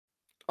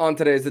On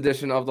today's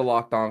edition of the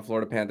Locked On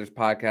Florida Panthers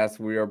podcast,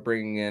 we are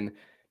bringing in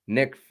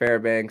Nick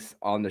Fairbanks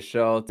on the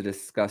show to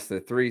discuss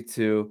the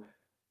 3-2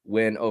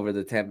 win over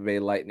the Tampa Bay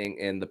Lightning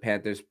in the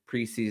Panthers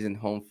preseason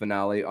home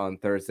finale on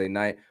Thursday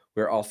night.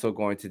 We're also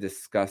going to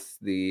discuss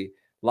the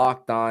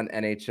Locked On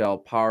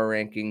NHL power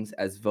rankings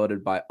as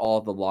voted by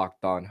all the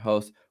Locked On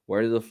hosts.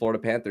 Where do the Florida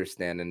Panthers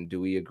stand, and do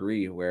we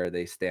agree where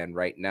they stand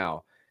right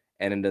now?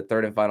 And in the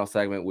third and final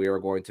segment, we are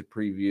going to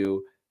preview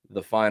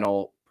the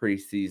final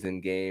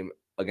preseason game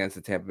against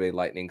the Tampa Bay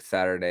Lightning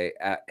Saturday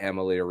at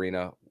Amalie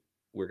Arena.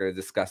 We're going to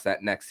discuss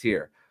that next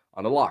here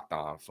on the Locked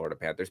On Florida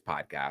Panthers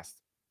podcast.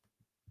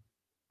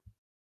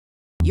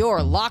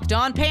 Your Locked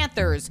On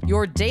Panthers,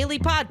 your daily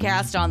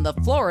podcast on the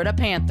Florida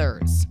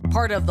Panthers.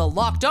 Part of the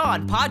Locked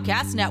On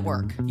Podcast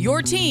Network,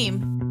 your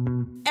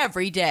team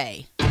every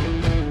day.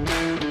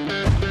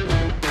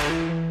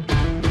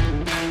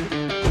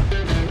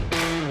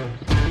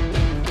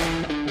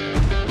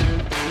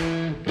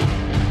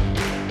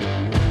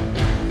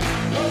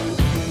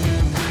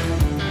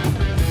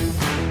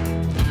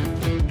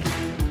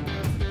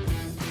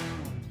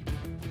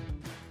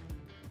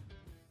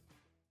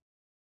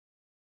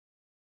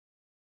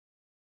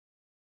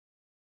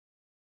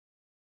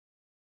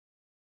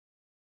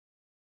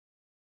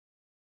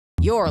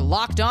 Your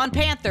Locked On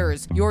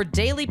Panthers, your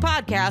daily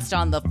podcast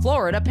on the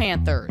Florida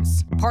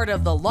Panthers. Part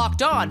of the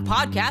Locked On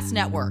Podcast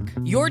Network,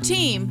 your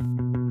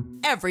team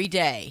every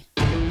day.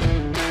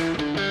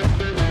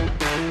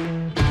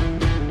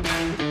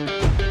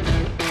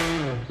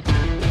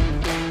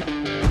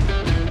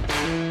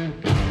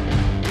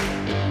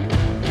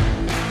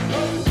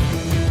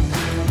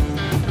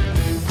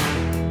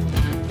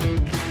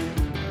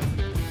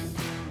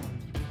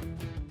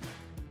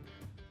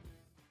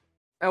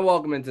 And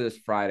welcome into this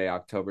Friday,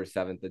 October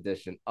 7th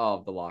edition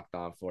of the Locked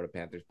On Florida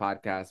Panthers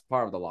podcast,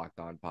 part of the Locked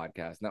On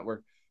Podcast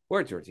Network,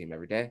 where it's your team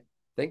every day.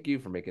 Thank you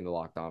for making the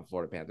Locked On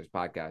Florida Panthers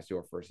podcast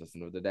your first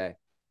listen of the day.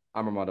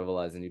 I'm Armando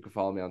Velez, and you can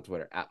follow me on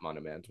Twitter at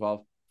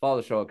MondoMan12. Follow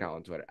the show account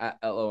on Twitter at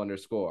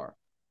LO_FLA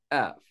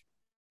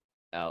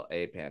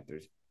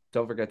Panthers.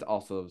 Don't forget to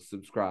also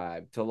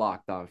subscribe to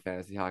Locked On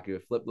Fantasy Hockey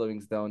with Flip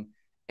Livingstone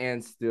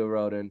and Steel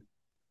Roden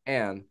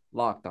and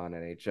Locked On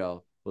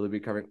NHL. We'll be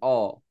covering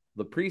all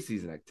the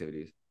preseason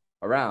activities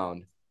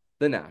around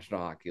the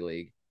National Hockey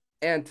League.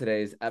 And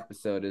today's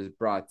episode is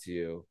brought to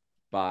you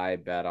by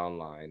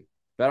BetOnline.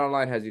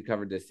 BetOnline has you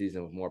covered this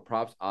season with more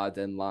props, odds,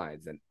 and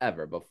lines than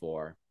ever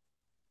before.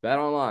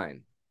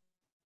 BetOnline,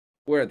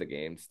 where the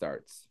game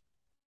starts.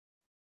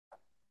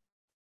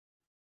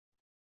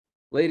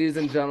 Ladies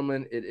and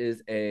gentlemen, it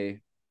is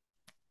a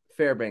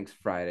Fairbanks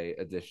Friday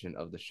edition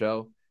of the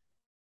show.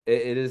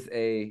 It is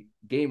a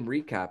game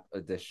recap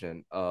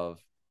edition of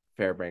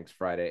Fairbanks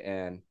Friday,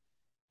 and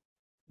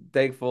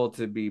thankful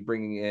to be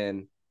bringing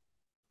in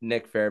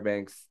Nick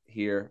Fairbanks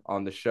here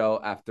on the show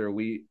after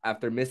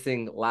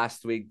missing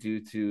last week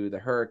due to the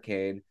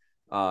hurricane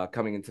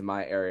coming into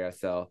my area.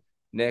 So,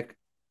 Nick,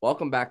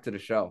 welcome back to the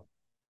show.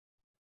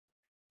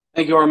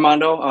 Thank you,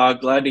 Armando.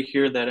 Glad to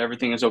hear that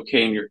everything is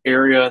okay in your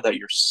area, that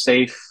you're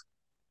safe.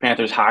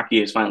 Panthers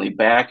hockey is finally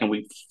back, and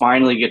we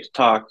finally get to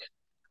talk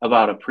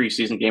about a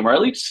preseason game, or at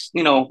least,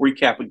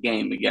 recap a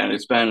game again.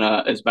 It's been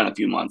a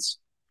few months.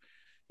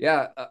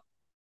 Yeah.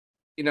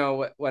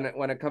 When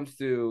it comes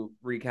to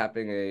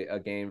recapping a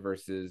game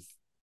versus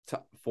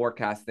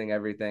forecasting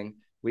everything,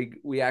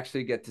 we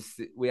actually get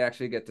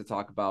to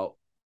talk about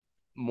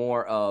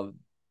more of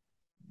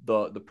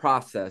the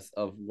process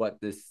of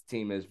what this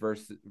team is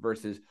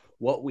versus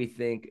what we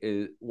think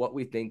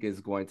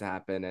is going to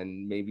happen.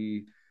 And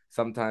maybe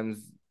sometimes,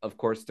 of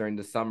course, during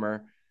the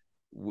summer,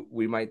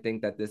 we might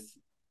think that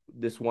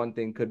this one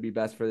thing could be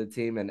best for the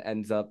team, and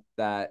ends up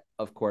that,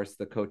 of course,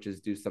 the coaches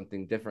do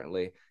something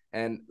differently.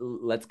 And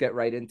let's get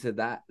right into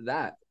that.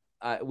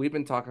 We've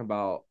been talking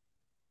about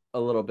a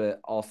little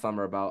bit all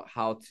summer about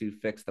how to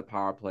fix the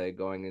power play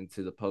going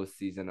into the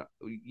postseason.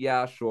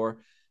 Yeah, sure.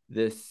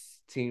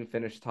 This team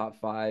finished top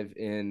 5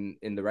 in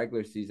the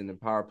regular season in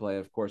power play,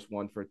 of course,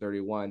 1 for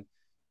 31.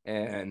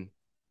 And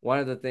one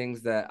of the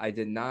things that I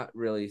did not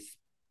really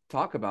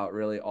talk about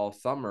really all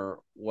summer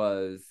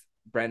was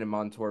Brandon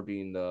Montour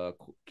being the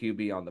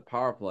QB on the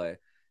power play.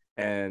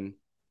 And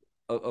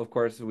of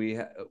course,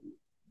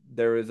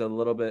 there was a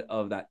little bit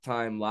of that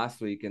time last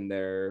week in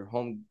their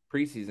home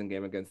preseason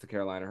game against the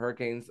Carolina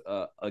Hurricanes,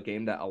 a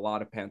game that a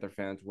lot of Panther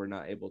fans were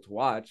not able to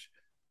watch.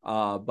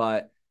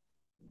 But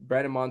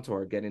Brandon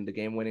Montour getting the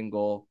game-winning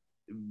goal,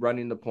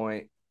 running the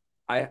point.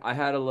 I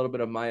had a little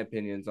bit of my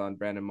opinions on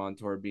Brandon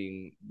Montour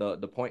being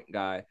the point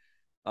guy.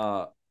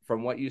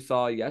 From what you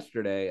saw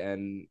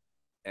yesterday,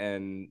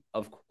 and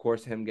of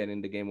course him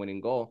getting the game-winning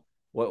goal,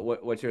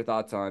 what's your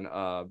thoughts on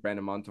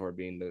Brandon Montour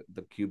being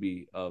the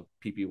QB of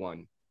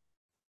PP1?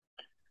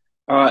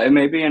 It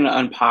may be an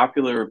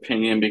unpopular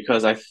opinion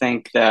because I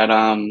think that,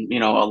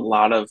 a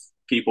lot of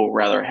people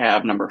rather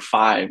have number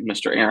 5,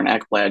 Mr. Aaron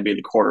Ekblad, be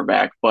the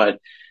quarterback. But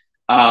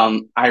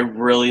I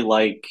really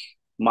like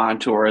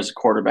Montour as a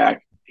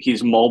quarterback.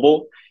 He's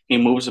mobile. He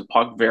moves the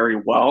puck very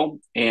well,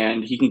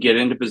 and he can get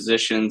into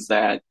positions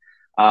that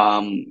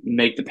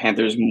make the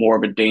Panthers more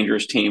of a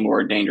dangerous team or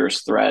a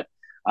dangerous threat.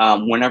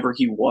 Whenever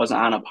he was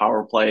on a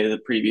power play the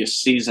previous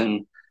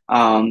season,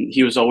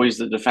 he was always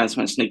the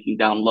defenseman sneaking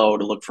down low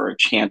to look for a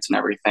chance and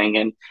everything.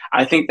 And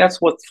I think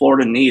that's what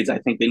Florida needs. I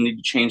think they need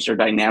to change their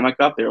dynamic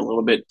up. They're a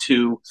little bit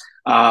too,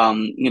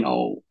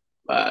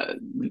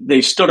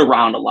 they stood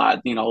around a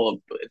lot.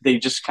 They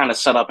just kind of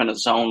set up in a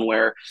zone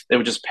where they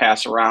would just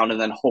pass around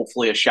and then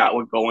hopefully a shot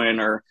would go in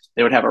or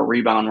they would have a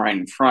rebound right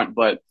in front.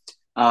 But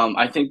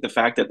I think the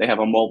fact that they have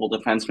a mobile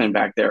defenseman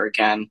back there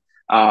again,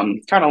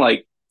 kind of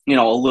like, a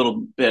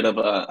little bit of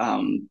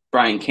a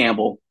Brian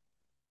Campbell,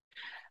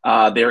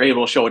 they're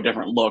able to show a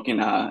different look,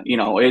 and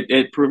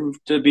it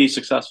proved to be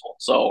successful.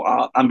 So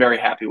I'm very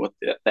happy with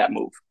that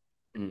move.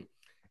 Mm.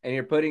 And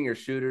you're putting your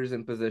shooters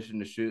in position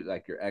to shoot,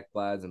 like your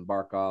Ekblads and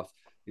Barkovs,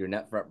 your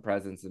net front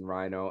presence in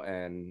Rhino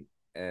and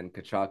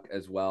Tkachuk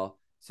as well.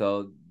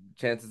 So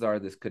chances are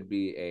this could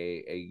be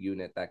a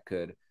unit that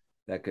could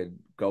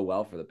go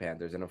well for the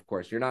Panthers. And of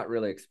course, you're not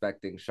really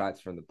expecting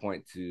shots from the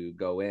point to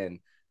go in.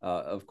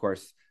 Of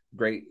course,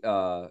 great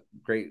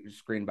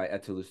screen by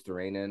Eetu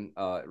Luostarinen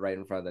right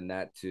in front of the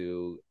net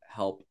to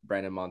help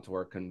Brandon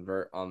Montour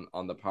convert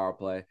on the power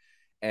play.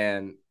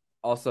 And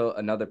also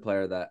another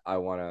player that I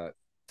want to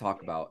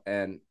talk about,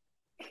 and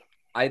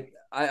I've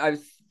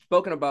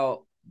spoken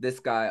about this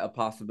guy, a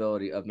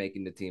possibility of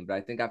making the team, but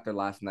I think after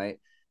last night,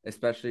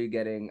 especially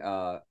getting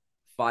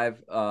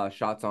 5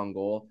 shots on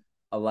goal,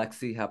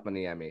 Aleksi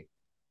Heponiemi,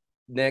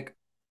 Nick,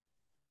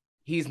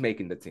 he's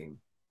making the team.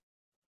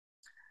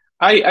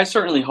 I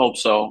certainly hope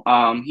so.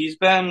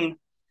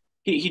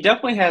 He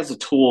definitely has the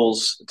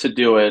tools to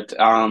do it.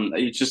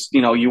 It's just,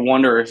 you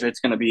wonder if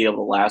it's going to be able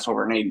to last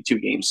over an 82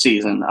 game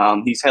season.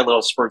 He's had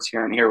little spurts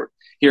here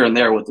and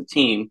there with the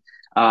team.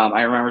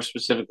 I remember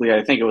specifically,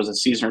 I think it was a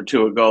season or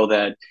two ago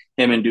that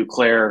him and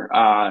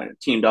Duclair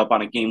teamed up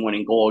on a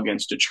game-winning goal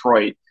against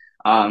Detroit.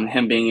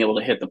 Him being able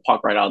to hit the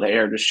puck right out of the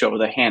air to show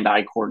the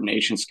hand-eye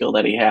coordination skill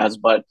that he has.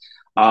 But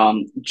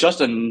just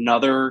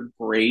another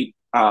great,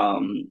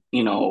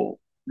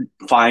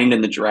 find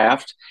in the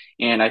draft.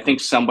 And I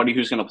think somebody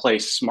who's going to play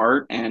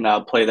smart and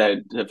play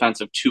that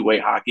defensive two-way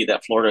hockey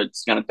that Florida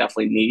is going to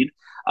definitely need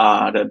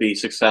to be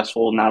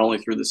successful, not only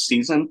through the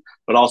season,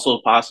 but also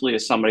possibly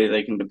as somebody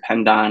they can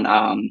depend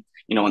on,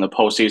 in the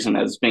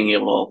postseason as being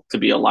able to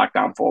be a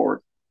lockdown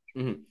forward.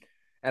 Mm-hmm.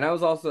 And I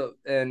was also,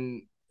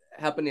 and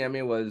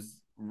Heponiemi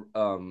was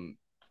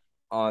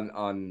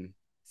on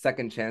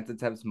second chance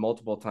attempts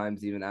multiple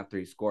times, even after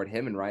he scored.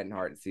 Him and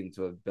Reinhart seemed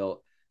to have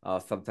built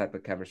some type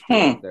of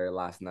chemistry there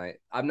last night.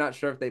 I'm not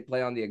sure if they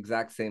play on the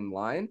exact same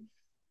line,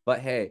 but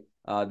hey,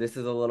 this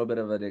is a little bit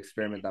of an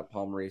experiment that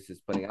Paul Maurice is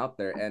putting out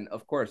there. And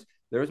of course,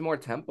 there was more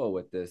tempo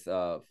with this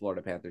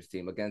Florida Panthers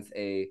team against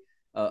a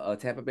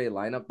Tampa Bay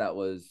lineup that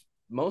was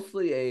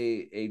mostly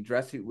a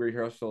dress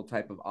rehearsal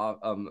type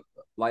of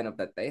lineup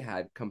that they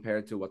had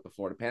compared to what the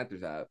Florida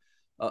Panthers have.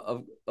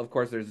 Of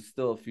course, there's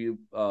still a few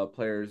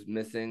players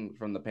missing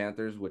from the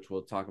Panthers, which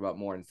we'll talk about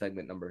more in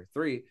segment number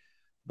 3.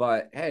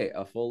 But hey,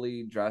 a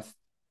fully dressed,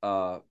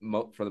 for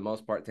the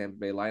most part, Tampa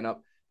Bay lineup.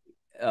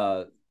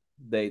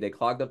 They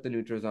clogged up the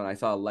neutral zone. I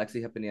saw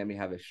Aleksi Heponiemi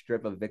have a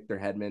strip of Victor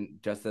Hedman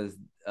just as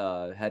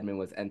Hedman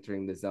was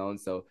entering the zone.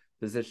 So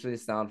positionally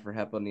sound for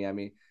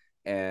Heponiemi.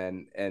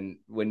 And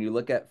when you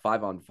look at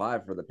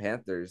 5-on-5 for the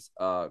Panthers,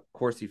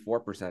 Corsi 4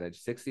 percentage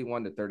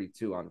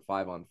 61-32 on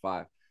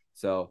 5-on-5.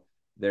 So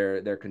they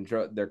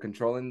were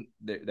controlling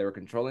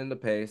the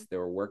pace. They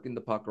were working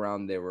the puck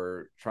around. They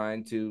were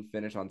trying to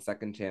finish on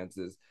second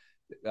chances,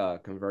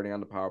 converting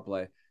on the power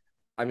play.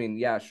 I mean,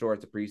 yeah, sure,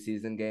 it's a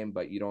preseason game,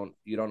 but you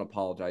don't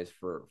apologize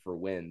for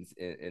wins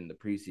in the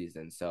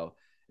preseason. So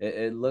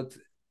it looked.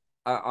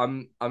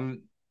 I'm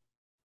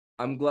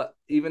glad,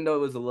 even though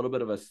it was a little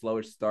bit of a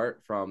slower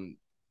start from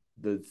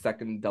the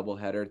second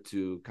doubleheader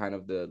to kind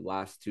of the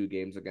last 2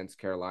 games against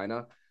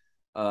Carolina.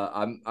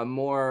 I'm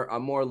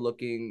more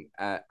looking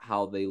at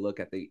how they look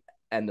at the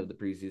end of the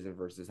preseason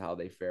versus how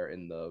they fare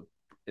in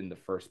the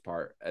first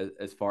part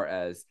as far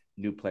as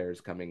new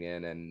players coming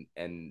in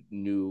and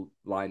new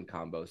line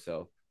combos.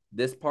 So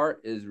this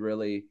part is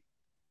really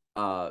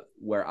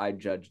where I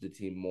judge the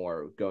team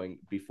more going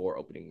before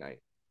opening night.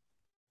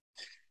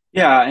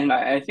 Yeah, and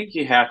I think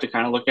you have to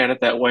kind of look at it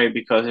that way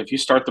because if you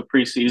start the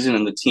preseason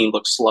and the team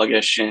looks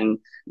sluggish and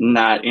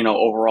not,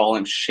 overall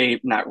in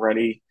shape, not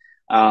ready,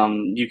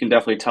 you can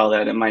definitely tell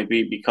that it might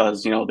be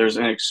because, there's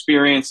an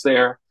experience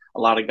there,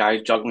 a lot of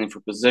guys juggling for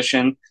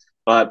position.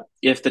 But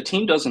if the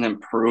team doesn't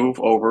improve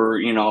over,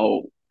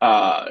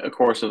 a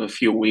course of a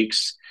few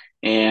weeks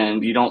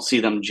and you don't see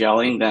them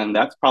gelling, then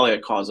that's probably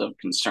a cause of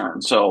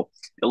concern. So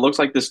it looks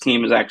like this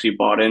team is actually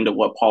bought into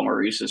what Paul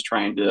Maurice is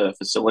trying to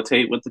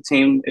facilitate with the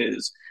team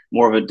is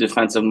more of a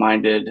defensive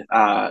minded,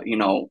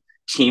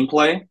 team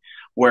play.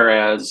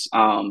 Whereas,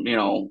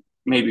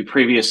 maybe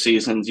previous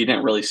seasons, you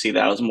didn't really see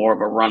that. It was more of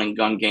a run and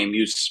gun game,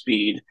 use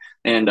speed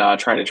and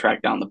try to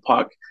track down the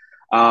puck.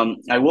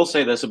 I will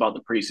say this about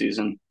the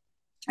preseason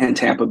in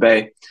Tampa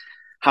Bay.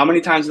 How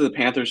many times have the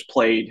Panthers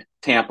played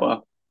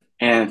Tampa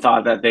and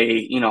thought that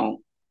they,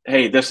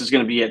 hey, this is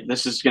going to be it.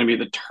 This is going to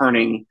be the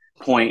turning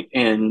point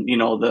in,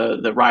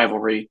 the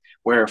rivalry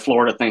where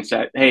Florida thinks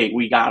that, hey,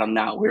 we got them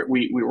now.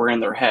 We're in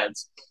their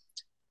heads.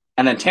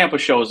 And then Tampa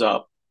shows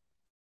up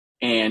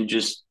and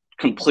just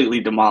completely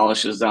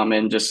demolishes them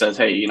and just says,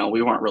 hey,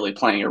 we weren't really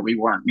playing, or we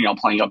weren't,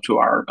 playing up to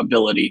our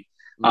ability.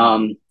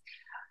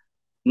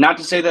 Not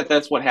to say that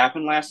that's what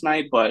happened last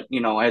night, but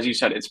as you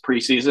said, it's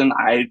preseason.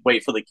 I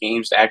wait for the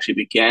games to actually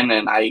begin,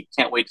 and I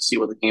can't wait to see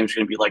what the games are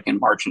going to be like in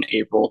March and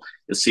April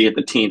to see if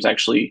the teams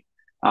actually,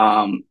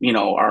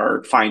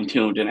 are fine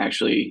tuned and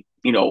actually,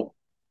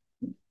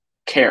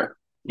 care.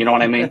 You know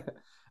what I mean?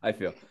 I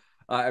feel.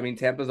 I mean,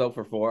 Tampa's 0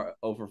 for 4,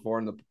 0 for 4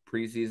 in the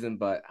preseason,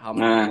 but how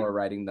many people are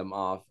writing them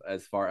off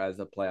as far as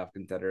a playoff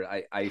contender?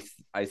 I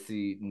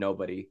see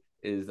nobody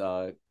is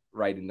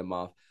writing them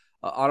off.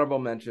 Honorable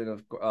mention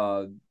of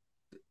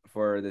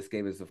for this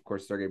game is, of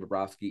course, Sergei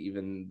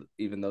Bobrovsky,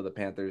 even though the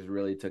Panthers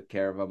really took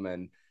care of him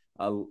and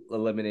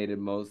eliminated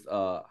most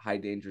high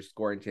danger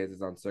scoring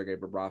chances on Sergei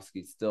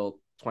Bobrovsky, still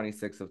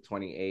 26 of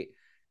 28.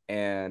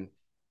 And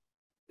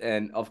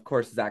of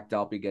course, Zach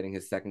Dalpe getting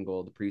his second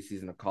goal of the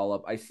preseason, a call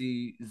up. I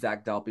see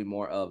Zach Dalpe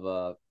more of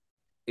a,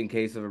 in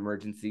case of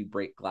emergency,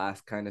 break glass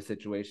kind of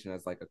situation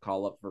as like a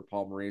call up for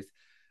Paul Maurice.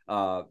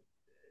 But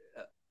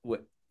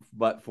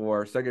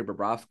for Sergei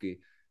Bobrovsky,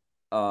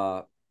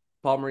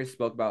 Paul Maurice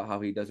spoke about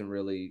how he doesn't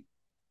really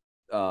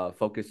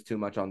focus too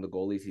much on the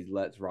goalies. He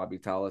lets Robbie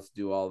Tallis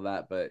do all of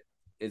that, but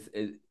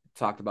it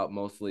talked about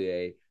mostly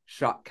a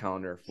shot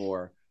counter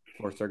for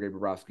Sergei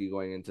Bobrovsky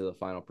going into the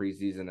final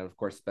preseason, and of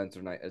course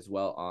Spencer Knight as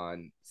well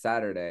on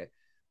Saturday.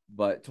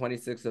 But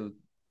 26 of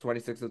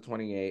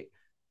 28.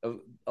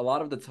 A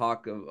lot of the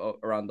talk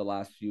around the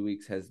last few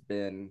weeks has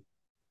been,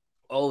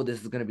 oh,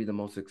 this is going to be the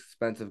most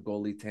expensive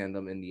goalie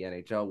tandem in the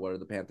NHL. What are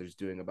the Panthers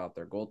doing about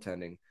their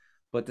goaltending?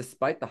 But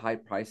despite the high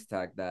price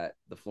tag that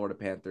the Florida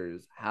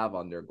Panthers have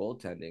on their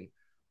goaltending,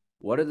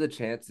 what are the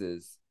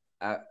chances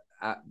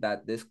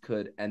that this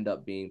could end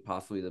up being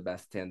possibly the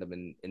best tandem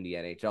in the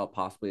NHL,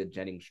 possibly a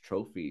Jennings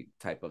Trophy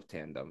type of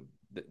tandem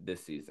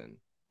this season?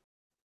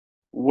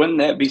 Wouldn't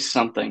that be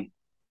something?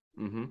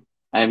 Mm-hmm.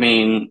 I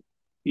mean,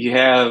 you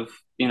have,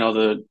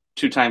 the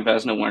two-time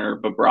Vezina winner,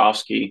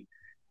 Bobrovsky,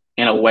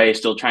 in a way,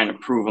 still trying to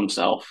prove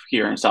himself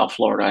here in South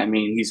Florida. I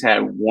mean, he's had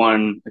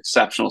one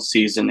exceptional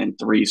season and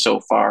 3 so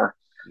far.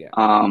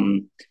 Yeah.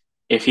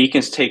 If he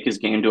can take his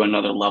game to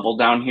another level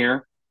down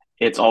here,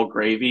 it's all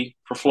gravy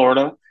for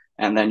Florida.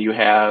 And then you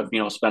have,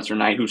 Spencer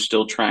Knight, who's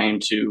still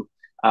trying to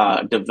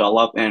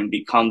develop and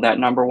become that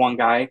number one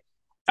guy.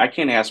 I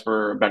can't ask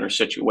for a better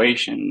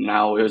situation.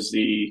 Now, is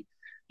the,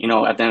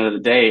 at the end of the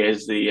day,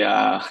 is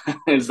the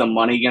is the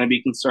money going to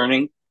be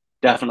concerning?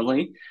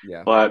 Definitely.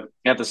 Yeah. But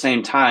at the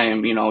same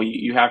time,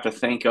 you have to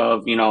think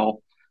of,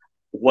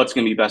 what's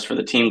going to be best for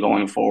the team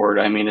going forward.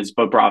 I mean, is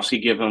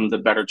Bobrovsky give him the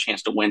better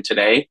chance to win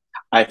today?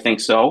 I think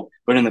so.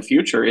 But in the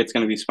future, it's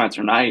going to be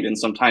Spencer Knight. And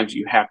sometimes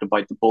you have to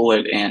bite the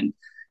bullet and,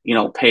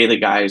 pay the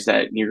guys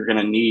that you're going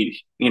to need,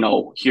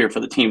 here for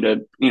the team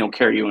to,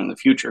 carry you in the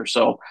future.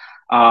 So,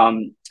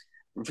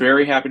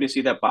 very happy to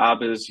see that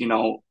Bob is,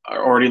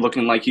 already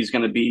looking like he's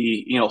going to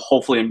be,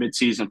 hopefully in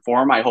midseason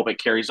form. I hope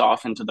it carries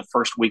off into the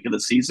first week of the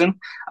season.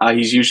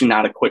 He's usually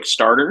not a quick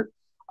starter,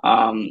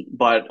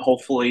 but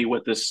hopefully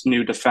with this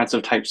new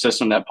defensive type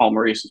system that Paul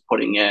Maurice is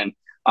putting in,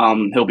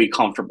 he'll be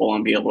comfortable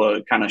and be able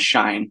to kind of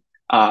shine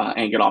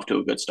and get off to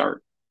a good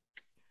start.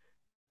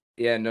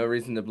 Yeah, no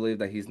reason to believe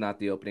that he's not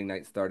the opening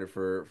night starter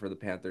for the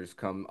Panthers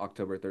come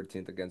October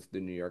 13th against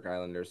the New York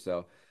Islanders.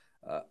 So,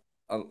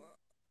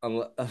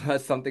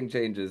 unless something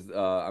changes,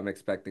 I'm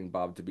expecting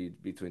Bob to be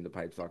between the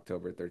pipes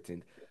October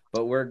 13th.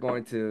 But we're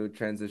going to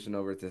transition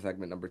over to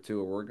segment number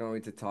 2, where we're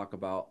going to talk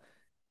about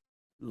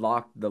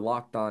the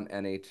Locked On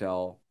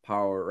NHL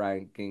Power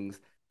Rankings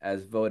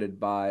as voted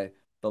by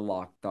the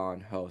Locked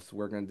On hosts.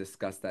 We're going to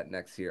discuss that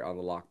next here on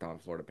the Locked On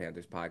Florida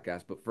Panthers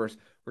podcast. But first,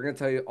 we're going to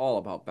tell you all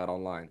about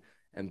BetOnline.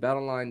 And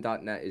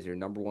betonline.net is your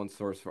number one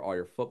source for all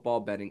your football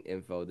betting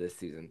info this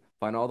season.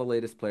 Find all the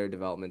latest player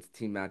developments,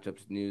 team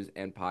matchups, news,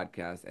 and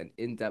podcasts, and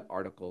in-depth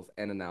articles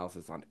and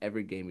analysis on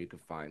every game you can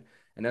find.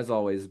 And as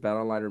always,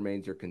 BetOnline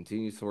remains your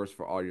continued source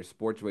for all your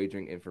sports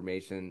wagering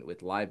information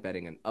with live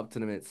betting and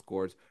up-to-the-minute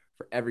scores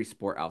for every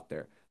sport out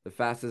there. The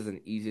fastest and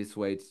easiest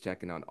way to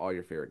check in on all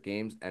your favorite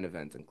games and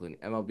events, including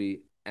MLB,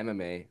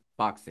 MMA,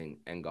 boxing,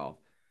 and golf.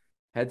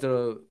 Head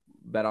to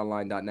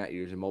betonline.net,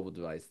 use your mobile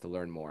device to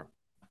learn more.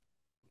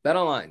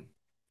 BetOnline,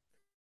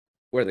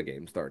 where the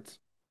game starts.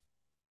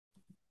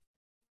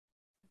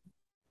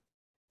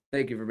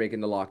 Thank you for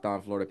making the Locked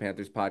On Florida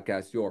Panthers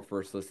podcast your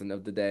first listen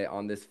of the day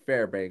on this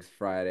Fairbanks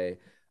Friday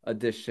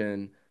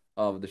edition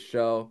of the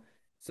show.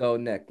 So,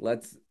 Nick,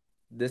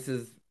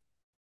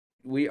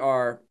 we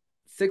are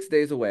 6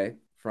 days away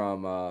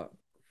from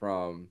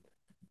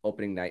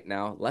opening night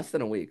now, less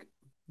than a week.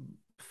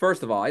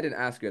 First of all, I didn't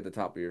ask you at the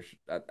top of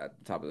at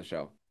the top of the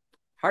show.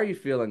 How are you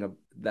feeling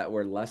that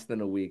we're less than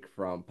a week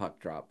from puck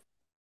drop?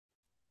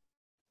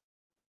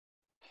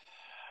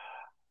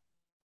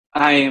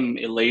 I am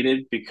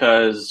elated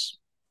because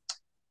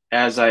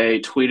as I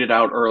tweeted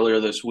out earlier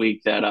this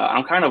week, that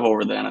I'm kind of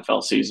over the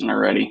NFL season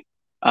already.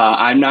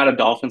 I'm not a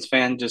Dolphins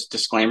fan, just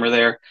disclaimer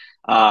there.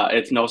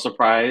 It's no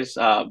surprise,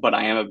 but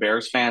I am a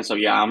Bears fan. So,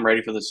 yeah, I'm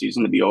ready for the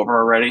season to be over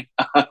already.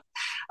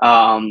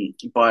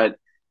 But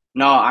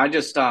no, I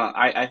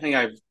think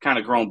I've kind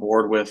of grown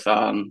bored with,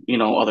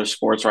 other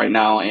sports right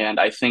now. And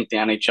I think the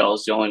NHL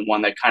is the only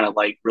one that kind of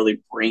like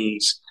really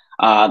brings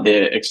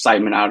the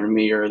excitement out of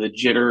me or the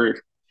jitter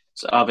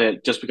of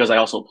it just because I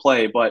also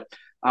play. But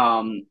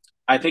um,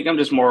 I think I'm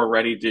just more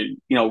ready to,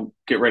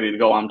 get ready to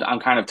go. I'm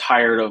kind of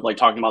tired of like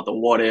talking about the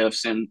what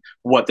ifs and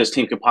what this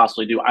team could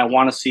possibly do. I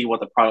want to see what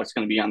the product's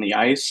going to be on the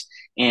ice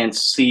and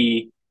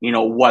see,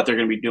 what they're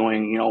going to be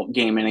doing,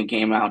 game in and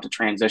game out to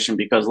transition.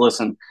 Because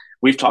listen,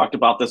 we've talked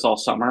about this all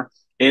summer.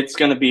 It's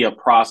going to be a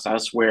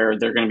process where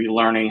they're going to be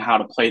learning how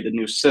to play the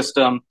new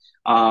system.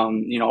 Are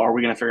we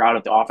going to figure out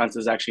if the offense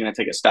is actually going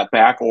to take a step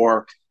back,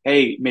 or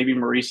hey, maybe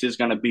Maurice is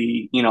going to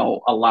be,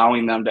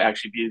 allowing them to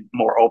actually be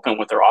more open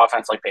with their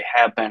offense like they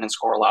have been and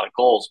score a lot of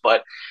goals.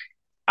 But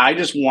I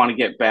just want to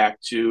get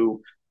back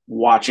to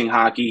watching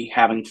hockey,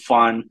 having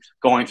fun,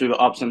 going through the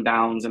ups and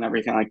downs and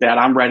everything like that.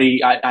 I'm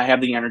ready. I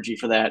have the energy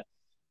for that.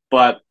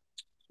 But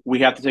we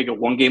have to take it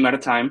one game at a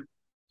time.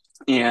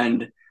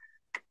 And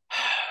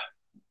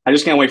I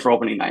just can't wait for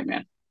opening night,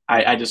 man.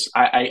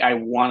 I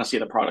want to see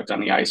the product on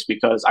the ice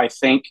because I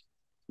think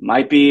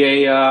might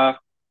be a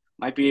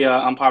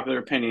unpopular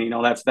opinion.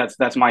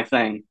 That's my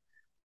thing.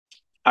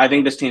 I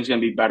think this team's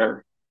going to be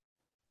better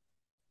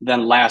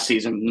than last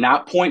season.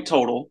 Not point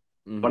total,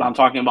 but I'm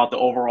talking about the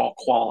overall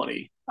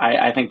quality.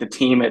 I think the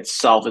team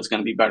itself is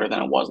going to be better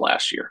than it was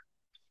last year.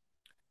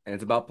 And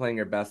it's about playing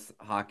your best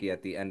hockey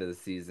at the end of the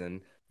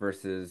season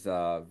versus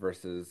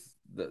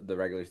the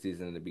regular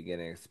season in the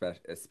beginning,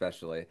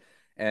 especially.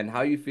 And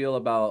how you feel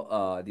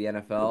about the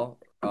NFL,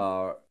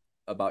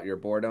 about your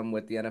boredom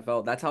with the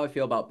NFL. That's how I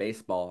feel about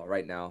baseball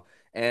right now.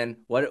 And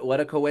what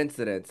a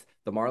coincidence.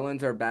 The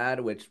Marlins are bad,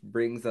 which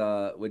brings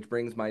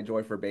my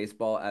joy for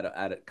baseball at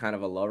a kind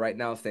of a low right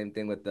now. Same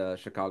thing with the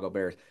Chicago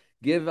Bears.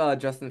 Give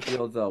Justin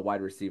Fields a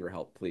wide receiver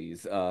help,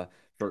 please,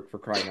 for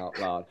crying out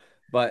loud.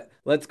 But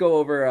let's go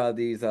over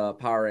these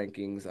power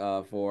rankings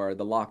for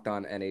the Locked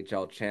On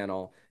NHL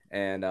channel,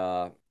 and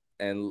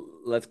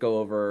let's go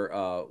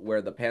over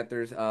where the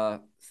Panthers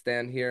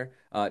stand here.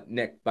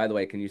 Nick, by the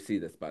way, can you see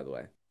this? By the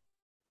way,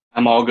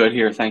 I'm all good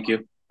here. Thank you.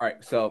 all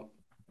right. So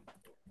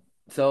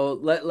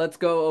let's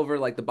go over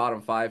like the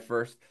bottom five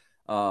first.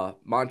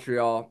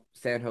 Montreal,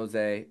 San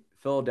Jose,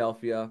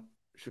 Philadelphia,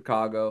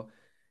 Chicago,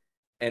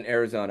 and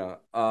Arizona.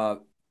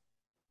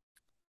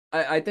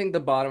 I think the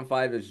bottom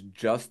five is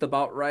just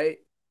about right,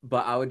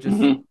 but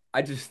Mm-hmm.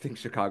 I just think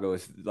Chicago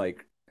is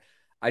like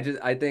I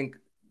think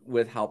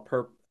with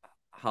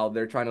how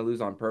they're trying to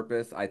lose on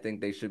purpose, I think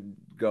they should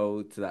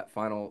go to that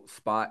final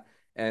spot.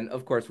 And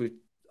of course, we've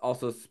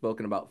also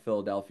spoken about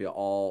Philadelphia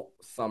all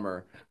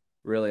summer.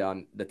 Really,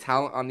 on the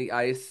talent on the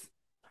ice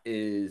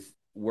is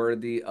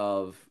worthy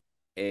of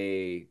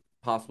a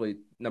possibly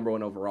number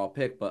one overall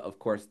pick, but of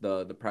course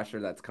the pressure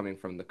that's coming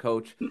from the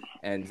coach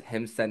and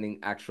him sending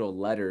actual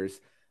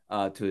letters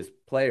to his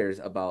players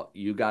about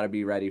you better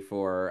be ready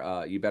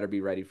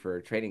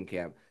for training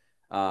camp.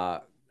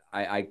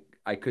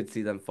 I could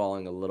see them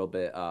falling a little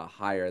bit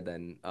higher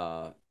than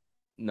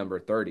number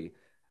 30.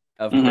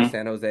 Of course, Mm-hmm.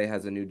 San Jose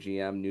has a new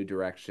GM, new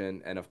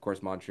direction, and of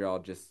course Montreal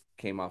just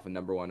came off a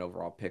number one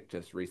overall pick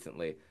just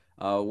recently.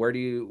 Where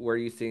are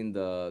you seeing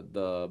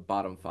the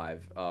bottom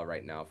five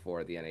right now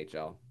for the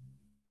NHL?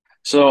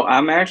 So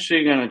I'm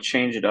actually going to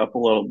change it up a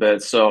little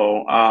bit.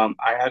 So I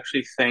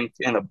actually think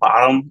in the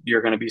bottom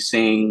you're going to be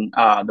seeing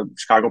the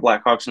Chicago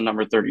Blackhawks in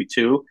number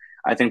 32.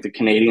 I think the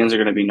Canadians are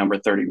going to be number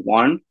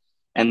 31,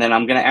 and then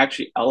I'm going to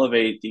actually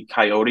elevate the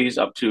Coyotes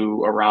up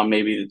to around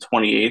maybe the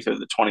 28th or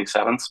the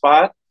 27th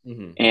spot,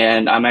 Mm-hmm.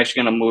 and I'm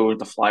actually going to move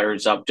the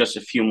Flyers up just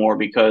a few more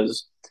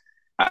because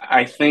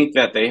I think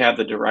that they have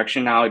the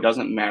direction now. It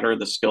doesn't matter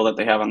the skill that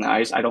they have on the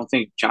ice. I don't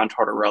think John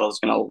Tortorella is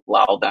going to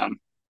allow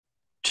them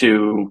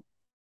to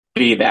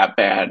be that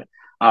bad.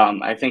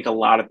 I think a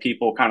lot of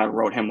people kind of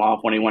wrote him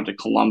off when he went to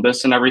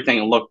Columbus and everything,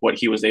 and look what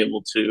he was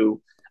able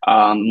to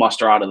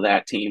muster out of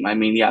that team. I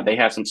mean, yeah, they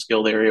had some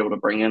skill; they were able to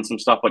bring in some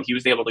stuff, but he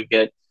was able to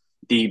get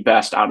the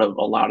best out of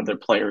a lot of their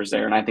players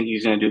there, and I think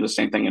he's going to do the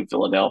same thing in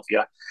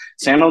Philadelphia.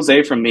 San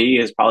Jose, for me,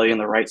 is probably in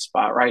the right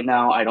spot right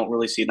now. I don't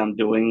really see them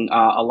doing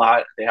a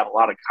lot. They have a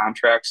lot of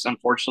contracts,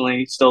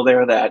 unfortunately, still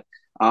there that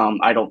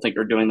I don't think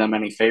are doing them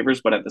any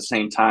favors, but at the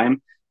same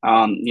time,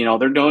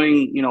 they're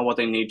doing, what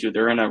they need to.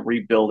 They're in a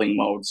rebuilding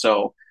mode.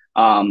 So,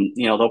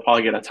 they'll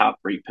probably get a top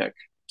three pick.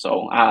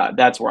 So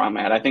that's where I'm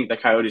at. I think the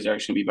Coyotes are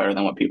actually going to be better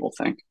than what people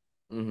think.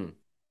 Mm-hmm.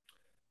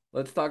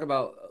 Let's talk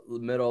about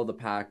middle of the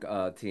pack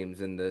teams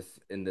in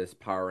this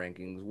power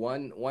rankings.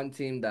 One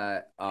team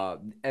that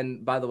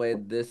and by the way,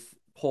 this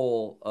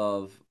poll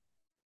of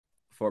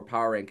for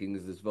power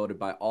rankings is voted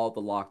by all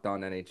the Locked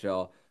On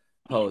NHL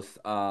hosts.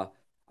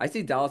 I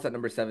see Dallas at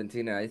number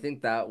 17, and I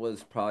think that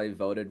was probably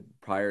voted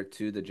prior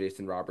to the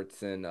Jason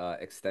Robertson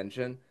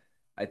extension.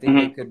 I think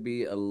they Mm-hmm. could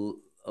be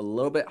a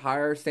little bit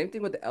higher. Same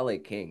thing with the LA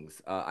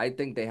Kings. I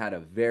think they had a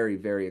very,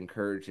 very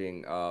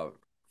encouraging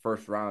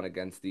first round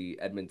against the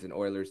Edmonton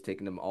Oilers,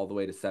 taking them all the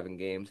way to 7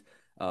 games.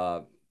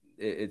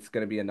 It's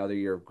going to be another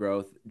year of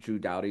growth. Drew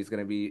Doughty's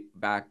going to be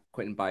back.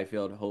 Quentin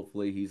Byfield,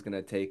 hopefully, he's going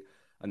to take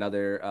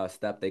another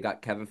step. They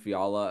got Kevin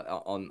Fiala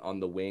on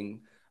the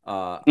wing.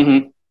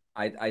 Mm-hmm.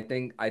 I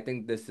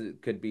think this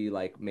could be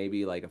like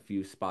maybe like a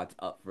few spots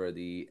up for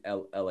the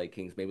LA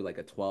Kings, maybe like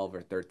a 12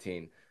 or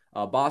 13.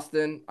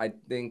 Boston, I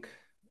think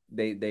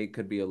they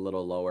could be a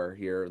little lower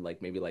here,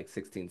 like maybe like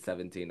 16,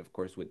 17, of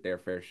course, with their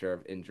fair share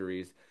of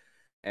injuries.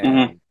 Mm-hmm.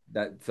 And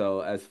that so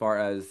as far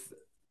as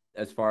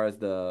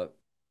the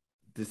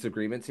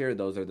disagreements here,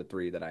 those are the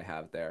three that I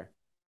have there.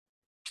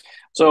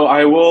 So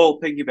I will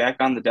piggyback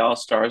on the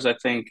Dallas Stars. I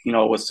think,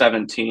 with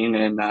 17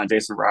 and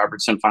Jason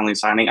Robertson finally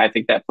signing, I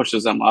think that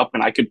pushes them up,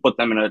 and I could put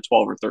them in a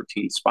 12 or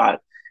 13 spot,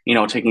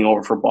 taking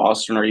over for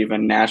Boston or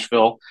even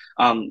Nashville.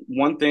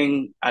 One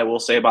thing I will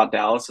say about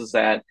Dallas is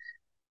that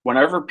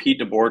whenever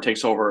Pete DeBoer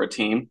takes over a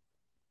team,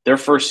 their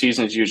first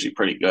season is usually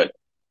pretty good.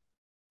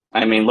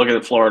 I mean, look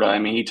at Florida. I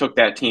mean, he took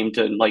that team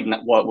to like,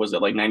 what was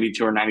it, like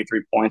 92 or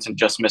 93 points and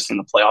just missing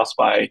the playoffs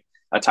by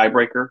a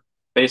tiebreaker,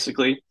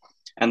 basically.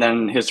 And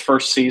then his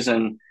first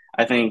season,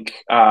 I think,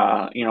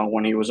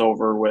 when he was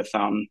over with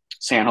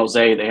San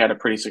Jose, they had a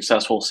pretty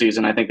successful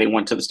season. I think they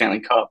went to the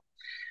Stanley Cup.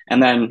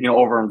 And then,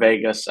 over in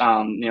Vegas,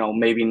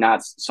 maybe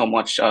not so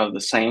much of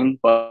the same,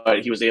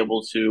 but he was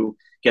able to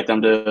get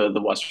them to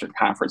the Western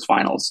Conference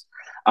Finals.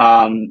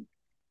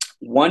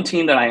 One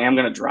team that I am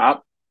going to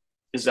drop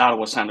is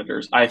Ottawa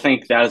Senators. I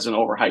think that is an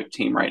overhyped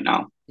team right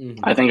now.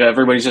 Mm-hmm. I think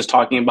everybody's just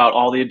talking about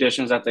all the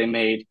additions that they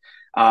made.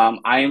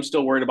 I am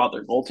still worried about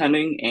their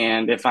goaltending,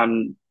 and if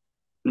I'm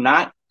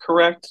not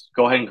correct,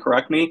 go ahead and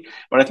correct me.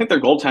 But I think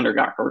their goaltender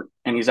got hurt,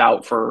 and he's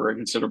out for a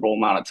considerable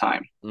amount of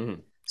time.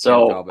 Mm-hmm.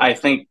 So I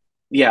think,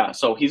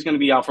 so he's going to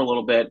be out for a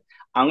little bit.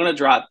 I'm going to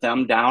drop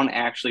them down,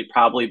 actually,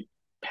 probably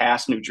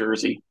past New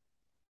Jersey.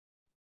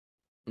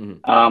 Mm-hmm.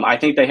 I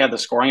think they have the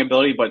scoring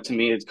ability, but to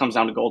me, it comes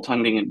down to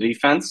goaltending and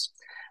defense.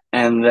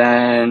 And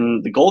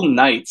then the Golden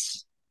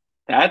Knights,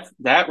 that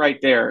right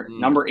there,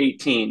 number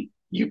 18.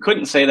 You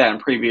couldn't say that in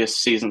previous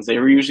seasons. They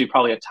were usually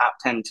probably a top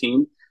 10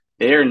 team.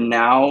 They are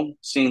now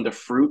seeing the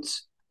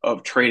fruits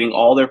of trading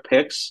all their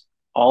picks,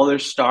 all their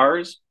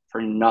stars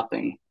for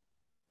nothing.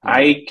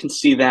 I can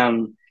see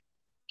them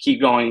keep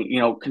going,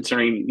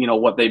 considering,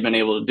 what they've been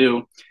able to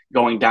do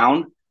going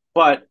down.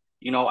 But,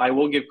 I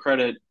will give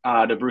credit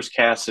to Bruce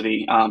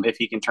Cassidy if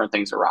he can turn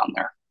things around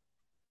there.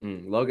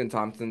 Logan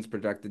Thompson's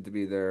projected to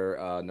be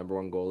their number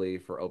one goalie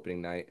for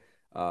opening night.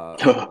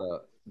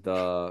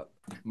 The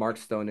Mark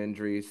Stone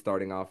injury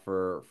starting off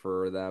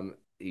for them.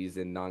 He's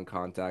in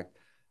non-contact.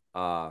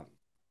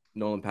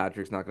 Nolan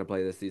Patrick's not going to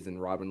play this season.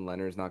 Robin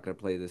Leonard's not going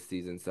to play this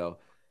season. So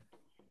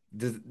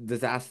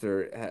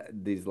disaster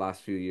these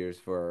last few years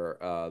for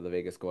the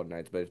Vegas Golden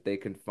Knights. But if they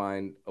can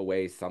find a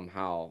way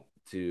somehow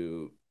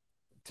to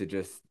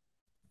just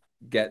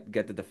get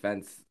the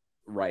defense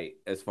right,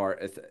 as far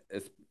as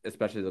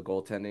especially the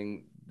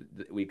goaltending,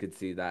 we could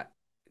see that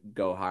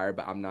go higher.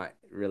 But I'm not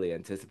really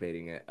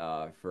anticipating it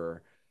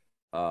for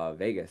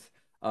Vegas.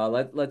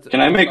 Let's.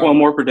 Can I make one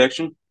more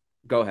prediction?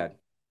 Go ahead.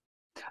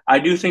 I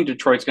do think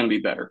Detroit's going to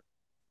be better.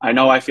 I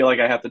know I feel like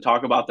I have to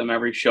talk about them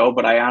every show,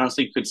 but I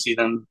honestly could see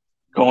them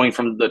going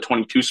from the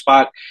 22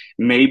 spot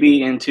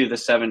maybe into the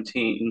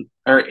 17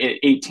 or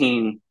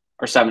 18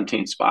 or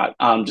 17 spot,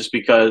 just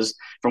because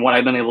from what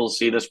I've been able to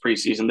see this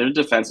preseason, their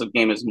defensive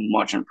game is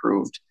much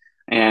improved.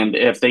 And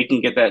if they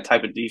can get that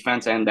type of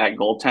defense and that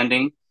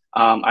goaltending,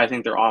 I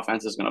think their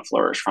offense is going to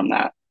flourish from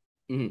that.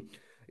 Mm-hmm.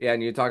 Yeah,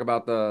 and you talk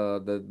about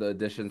the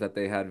additions that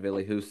they had.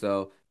 Ville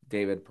Husso,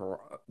 David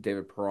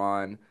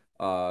Perron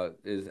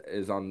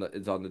is on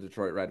the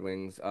Detroit Red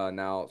Wings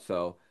now.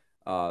 So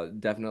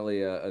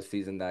definitely a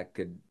season that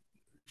could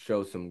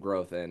show some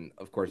growth. And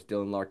of course,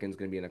 Dylan Larkin's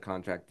going to be in a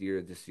contract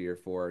year this year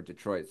for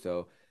Detroit.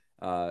 So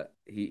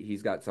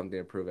he's got something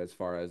to prove as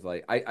far as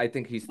like I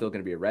think he's still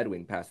going to be a Red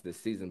Wing past this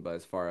season, but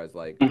as far as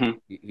like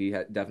he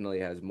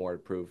definitely has more to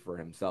prove for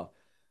himself.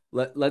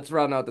 Let's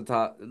round out the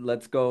top.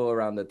 Let's go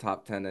around the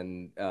top 10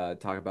 and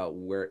talk about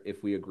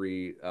if we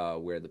agree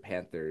where the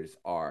Panthers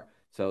are.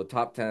 So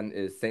top 10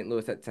 is St.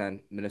 Louis at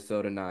 10,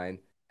 Minnesota 9,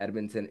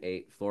 Edmonton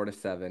 8, Florida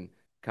 7,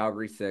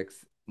 Calgary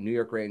 6, New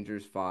York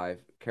Rangers 5,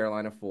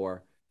 Carolina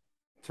 4,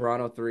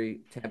 Toronto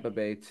 3, Tampa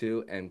Bay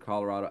 2, and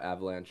Colorado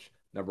Avalanche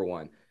number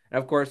 1. And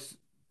of course,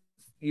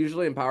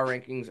 usually in power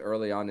rankings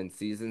early on in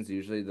seasons,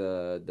 usually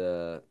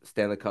the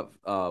Stanley Cup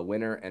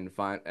winner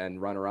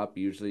and runner up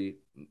usually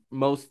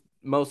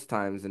most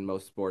times in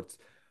most sports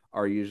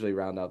are usually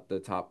round out the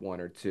top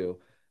 1 or 2,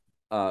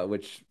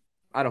 which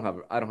I don't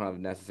have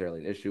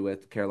necessarily an issue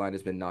with.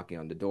 Carolina's been knocking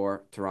on the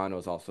door.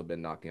 Toronto's also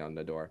been knocking on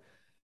the door.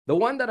 The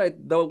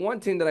one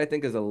team that I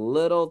think is a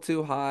little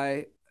too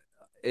high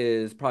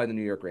is probably the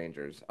New York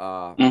Rangers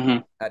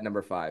at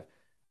number 5.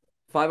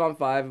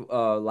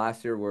 5-on-5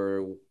 last year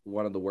were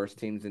one of the worst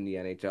teams in the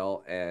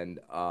NHL, and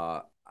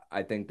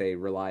I think they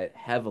relied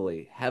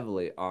heavily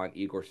on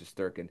Igor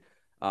Shesterkin.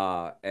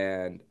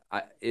 And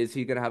is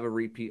he going to have a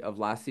repeat of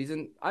last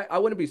season? I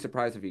wouldn't be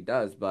surprised if he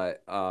does,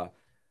 but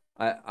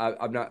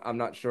I'm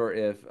not sure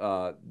if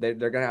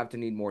they're gonna have to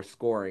need more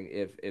scoring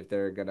if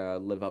they're gonna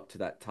live up to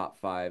that top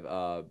five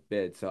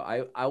bid. So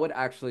I would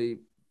actually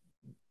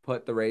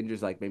put the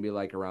Rangers like maybe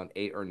like around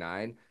 8 or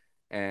 9,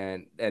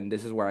 and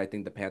this is where I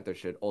think the Panthers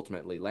should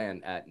ultimately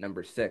land at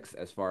number 6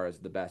 as far as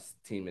the best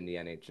team in the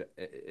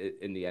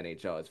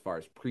NHL as far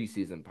as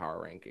preseason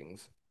power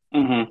rankings.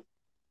 Mm-hmm.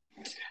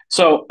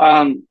 So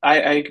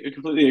I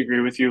completely agree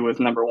with you with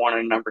number one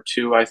and number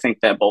two. I think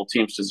that both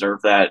teams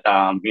deserve that.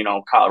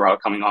 Colorado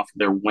coming off of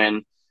their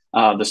win,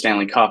 the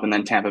Stanley Cup, and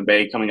then Tampa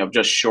Bay coming up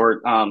just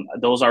short.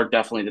 Those are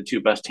definitely the two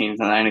best teams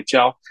in the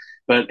NHL.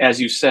 But as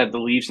you said, the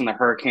Leafs and the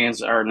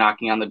Hurricanes are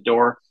knocking on the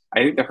door. I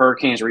think the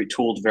Hurricanes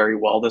retooled very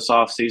well this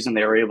offseason.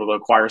 They were able to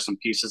acquire some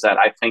pieces that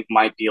I think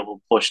might be able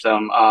to push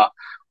them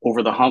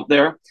over the hump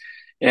there.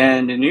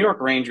 And the New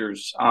York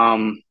Rangers,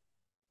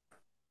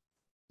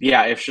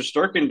 yeah, if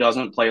Shesterkin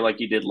doesn't play like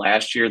he did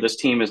last year, this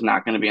team is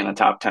not going to be in the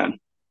top 10.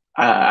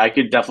 I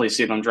could definitely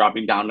see them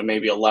dropping down to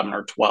maybe 11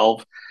 or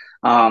 12.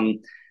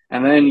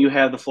 And then you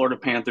have the Florida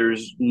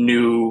Panthers'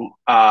 new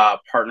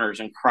partners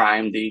in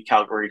crime, the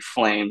Calgary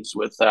Flames,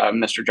 with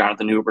Mr.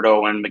 Jonathan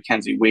Huberdeau and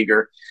Mackenzie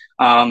Weegar.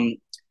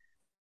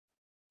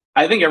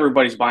 I think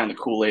everybody's buying the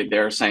Kool-Aid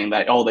there, saying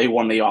that, oh, they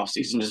won the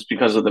offseason just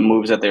because of the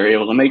moves that they were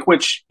able to make,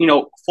 which,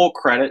 full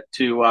credit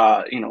to,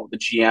 the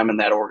GM and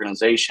that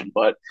organization.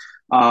 But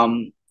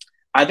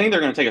I think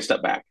they're going to take a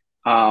step back.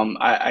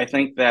 I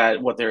think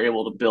that what they're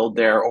able to build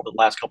there over the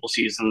last couple of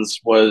seasons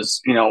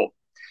was,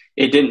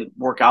 it didn't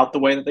work out the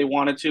way that they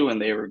wanted to,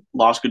 and they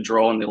lost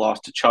Gaudreau and they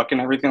lost Tkachuk and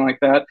everything like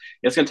that.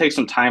 It's going to take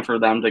some time for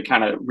them to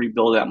kind of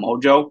rebuild that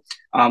mojo.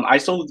 I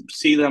still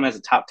see them as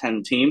a top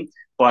 10 team,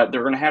 but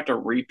they're going to have to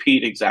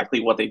repeat exactly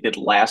what they did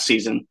last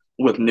season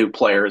with new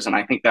players, and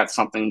I think that's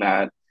something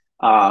that,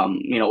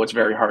 it's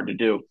very hard to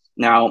do.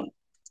 Now,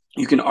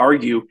 you can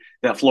argue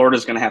that Florida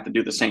is going to have to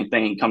do the same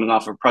thing, coming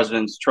off a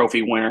President's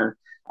Trophy winner,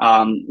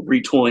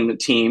 retooling the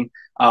team.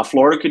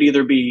 Florida could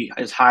either be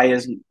as high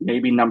as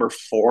maybe number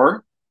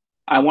 4,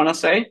 I want to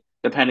say,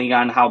 depending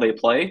on how they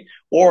play,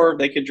 or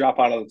they could drop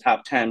out of the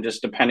top 10,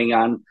 just depending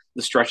on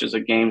the stretches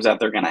of games that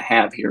they're going to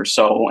have here.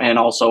 So, and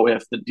also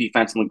if the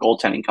defense and the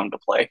goaltending come to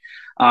play.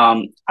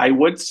 I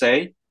would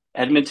say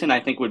Edmonton, I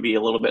think, would be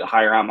a little bit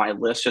higher on my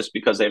list just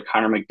because they have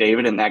Connor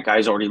McDavid, and that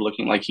guy's already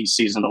looking like he's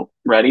season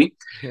ready.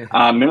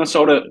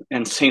 Minnesota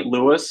and St.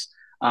 Louis,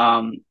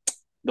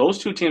 those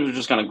two teams are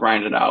just going to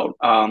grind it out.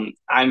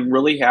 I'm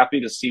really happy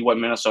to see what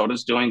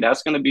Minnesota's doing.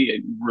 That's going to be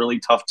a really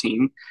tough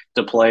team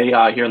to play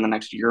here in the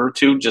next year or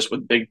two, just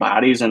with big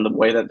bodies and the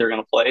way that they're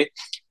going to play.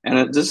 And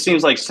it just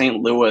seems like St.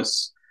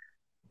 Louis,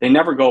 they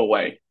never go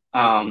away.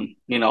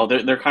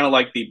 They're kind of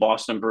like the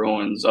Boston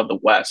Bruins of the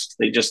West.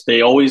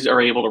 They always are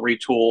able to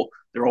retool.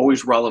 They're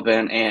always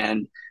relevant,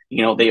 and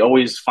they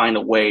always find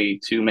a way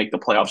to make the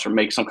playoffs or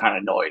make some kind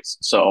of noise.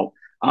 So,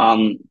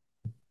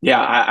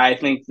 I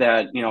think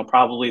that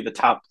probably the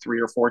top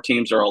 3 or 4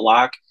 teams are a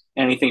lock.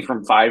 Anything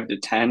from 5 to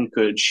 10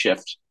 could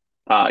shift,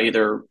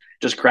 either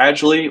just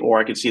gradually, or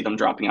I could see them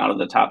dropping out of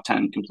the top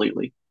 10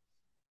 completely.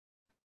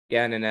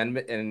 Yeah, and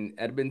in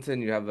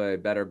Edmonton, you have a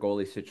better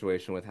goalie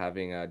situation with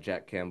having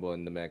Jack Campbell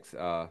in the mix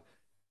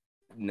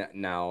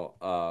now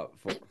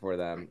for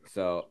them.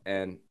 So,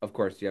 and of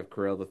course, you have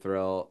Kirill the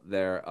Thrill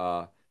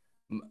there.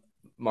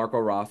 Marco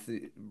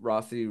Rossi,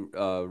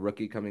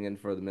 rookie coming in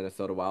for the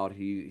Minnesota Wild.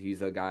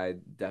 He's a guy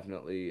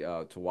definitely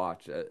to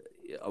watch.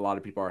 A lot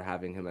of people are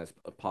having him as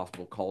a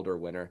possible Calder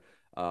winner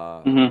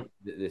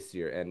this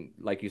year. And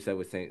like you said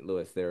with St.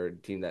 Louis, they're a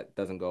team that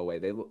doesn't go away.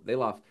 They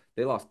lost,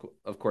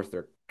 of course,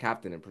 their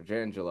captain in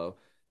Pietrangelo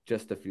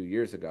just a few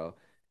years ago,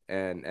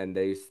 and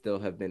they still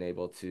have been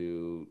able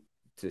to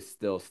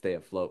still stay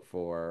afloat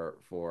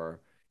for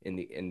in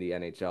the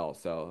NHL.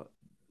 So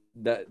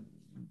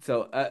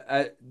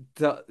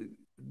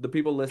the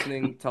people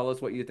listening, tell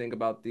us what you think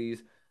about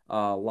these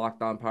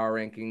Locked On Power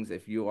Rankings.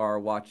 If you are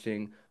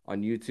watching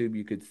on YouTube,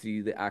 you could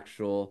see the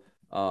actual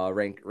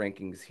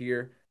rankings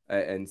here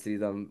and see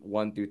them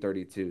 1 through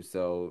 32.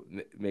 So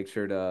make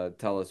sure to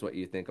tell us what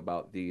you think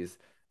about these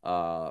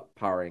power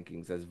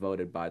rankings as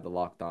voted by the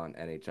Locked On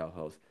NHL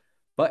host.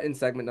 But in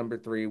segment number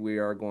 3, we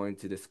are going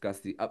to discuss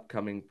the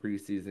upcoming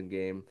preseason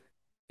game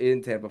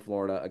in Tampa,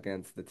 Florida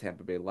against the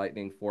Tampa Bay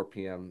Lightning, 4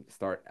 p.m.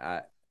 start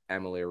at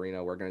Amalie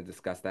Arena. We're going to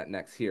discuss that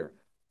next here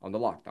on the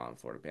Locked On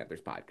Florida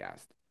Panthers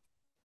podcast.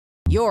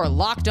 Your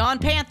Locked On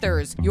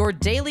Panthers, your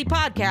daily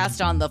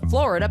podcast on the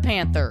Florida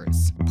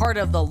Panthers. Part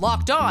of the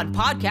Locked On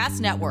Podcast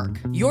Network.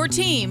 Your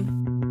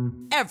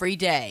team every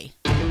day.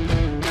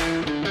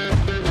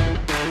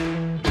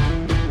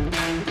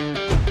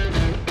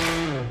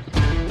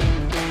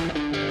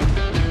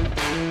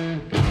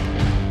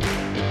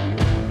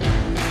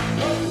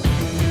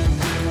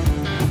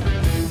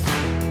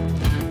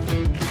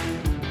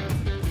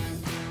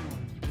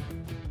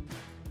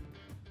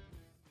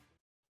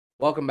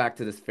 Welcome back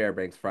to this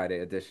Fairbanks Friday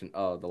edition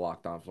of the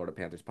Locked On Florida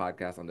Panthers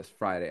podcast. On this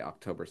Friday,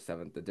 October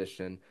 7th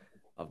edition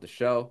of the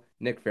show,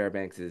 Nick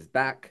Fairbanks is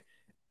back.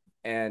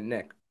 And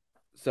Nick,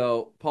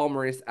 So Paul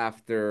Maurice,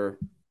 after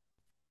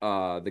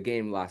the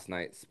game last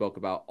night, spoke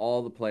about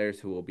all the players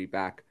who will be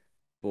back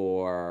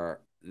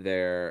for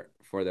their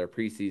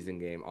preseason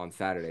game on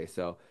Saturday.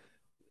 So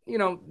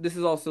this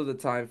is also the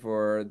time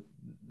for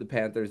the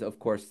Panthers, of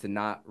course, to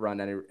not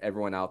run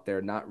everyone out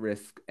there, not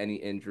risk any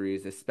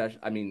injuries, especially,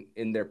 I mean,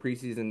 in their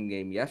preseason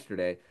game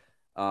yesterday,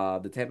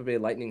 the Tampa Bay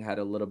Lightning had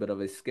a little bit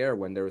of a scare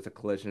when there was a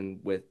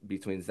collision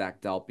between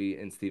Zach Dalpe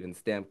and Steven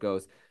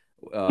Stamkos.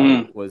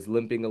 Was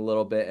limping a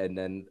little bit, and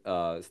then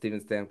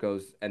Steven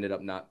Stamkos ended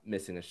up not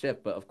missing a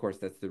shift. But of course,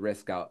 that's the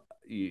risk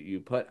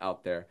you put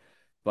out there.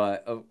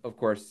 But of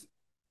course,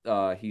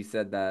 he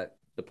said that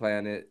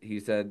he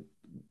said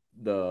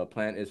the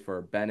plan is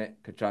for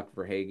Bennett, Tkachuk,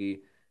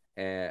 Verhaeghe,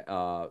 and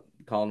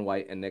Colin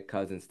White and Nick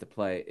Cousins to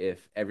play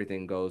if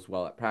everything goes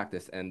well at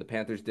practice. And the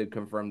Panthers did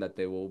confirm that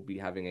they will be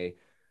having a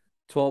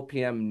 12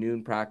 p.m.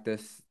 noon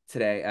practice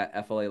today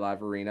at FLA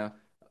Live Arena.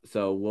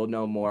 So we'll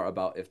know more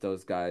about if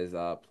those guys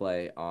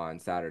play on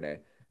Saturday.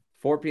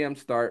 4 p.m.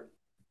 start.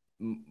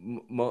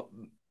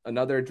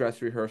 Another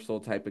dress rehearsal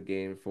type of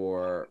game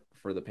for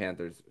the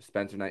Panthers.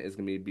 Spencer Knight is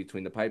going to be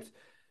between the pipes.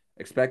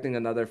 Expecting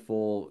another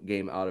full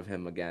game out of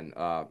him again.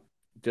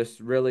 Just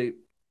really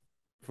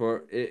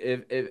for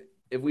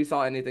if we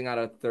saw anything out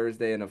of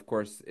Thursday, and of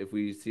course if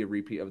we see a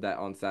repeat of that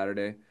on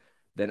Saturday,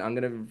 then I'm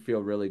gonna feel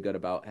really good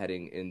about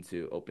heading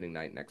into opening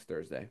night next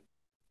Thursday.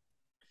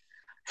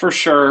 For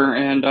sure.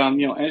 And,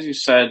 as you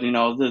said,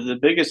 the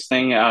biggest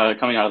thing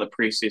coming out of the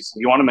preseason,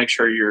 you want to make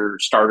sure your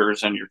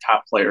starters and your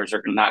top players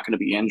are not going to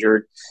be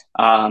injured.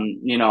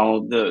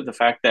 The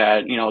fact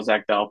that,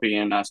 Zach Dalpe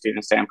and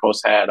Steven Stamkos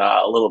had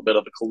a little bit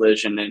of a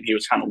collision and he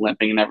was kind of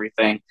limping and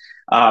everything,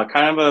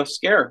 kind of a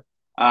scare.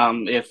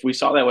 If we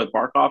saw that with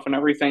Barkov and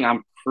everything,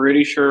 I'm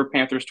pretty sure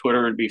Panthers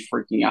Twitter would be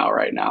freaking out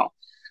right now.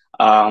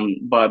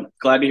 But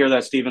glad to hear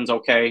that Steven's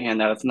okay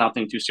and that it's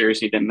nothing too serious.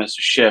 He didn't miss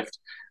a shift.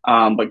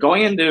 But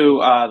going into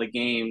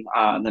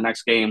the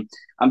next game,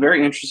 I'm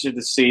very interested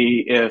to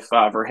see if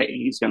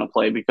Verhaeghe's going to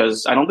play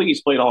because I don't think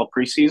he's played all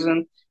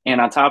preseason.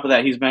 And on top of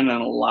that, he's been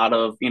in a lot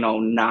of,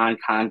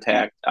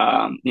 non-contact,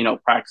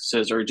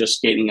 practices or just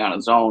skating on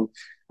his own.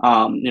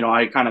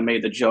 I kind of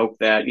made the joke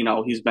that,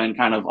 he's been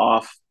kind of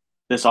off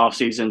this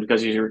offseason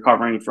because he's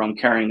recovering from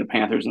carrying the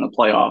Panthers in the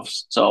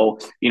playoffs. So,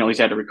 he's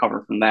had to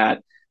recover from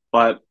that.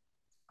 But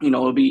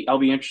I'll be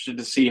interested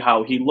to see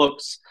how he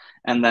looks.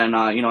 And then,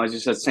 as you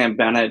said, Sam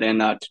Bennett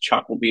and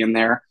Tkachuk will be in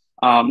there.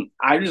 I'm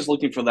just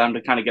looking for them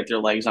to kind of get their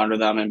legs under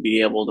them and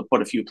be able to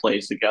put a few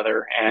plays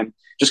together and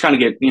just kind of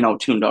get,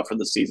 tuned up for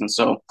the season.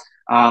 So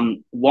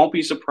won't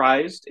be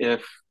surprised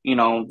if,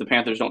 the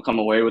Panthers don't come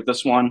away with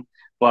this one.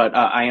 But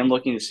I am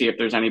looking to see if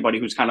there's anybody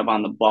who's kind of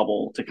on the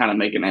bubble to kind of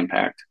make an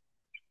impact.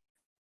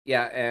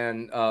 Yeah,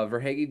 and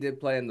Verhaeghe did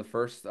play in the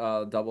first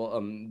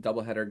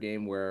doubleheader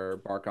game where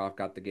Barkov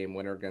got the game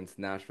winner against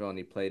Nashville, and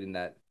he played in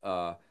that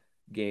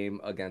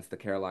game against the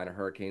Carolina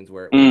Hurricanes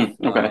where it was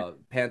Okay.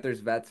 Panthers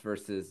vets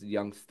versus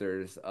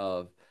youngsters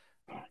of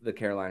the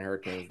Carolina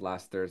Hurricanes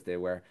last Thursday,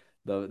 where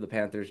the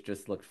Panthers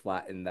just looked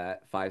flat in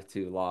that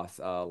 5-2 loss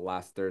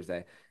last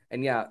Thursday.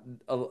 And yeah,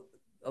 you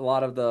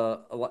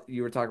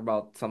were talking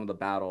about some of the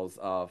battles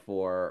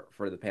for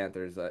the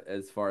Panthers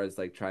as far as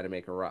like trying to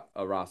make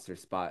a roster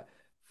spot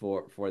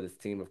for this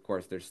team. Of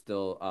course, there's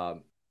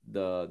still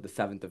the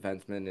seventh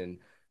defenseman and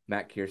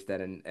Matt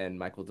Kierstead and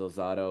Michael Del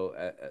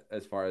Zotto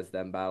as far as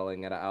them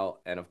battling it out.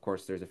 And of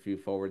course, there's a few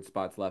forward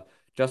spots left.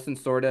 Justin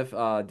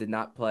Sordiff did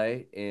not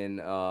play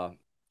in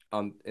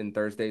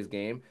Thursday's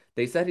game.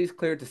 They said he's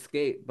cleared to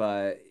skate,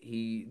 but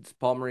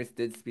Paul Maurice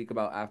did speak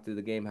about after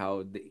the game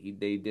how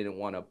they didn't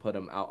want to put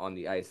him out on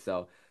the ice.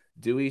 So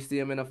do we see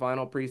him in a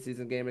final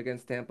preseason game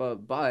against Tampa?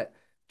 But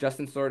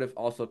Justin Sordiff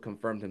also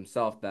confirmed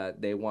himself that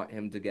they want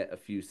him to get a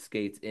few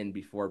skates in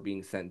before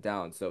being sent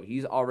down. So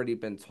he's already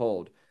been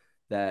told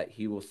that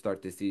he will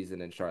start the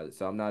season in Charlotte.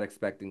 So I'm not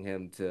expecting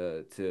him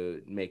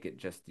to make it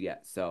just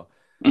yet. So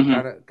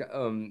kind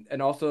of,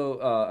 and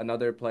also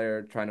another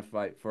player trying to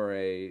fight for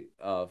a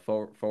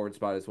forward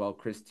spot as well.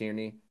 Chris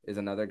Tierney is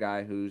another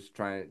guy who's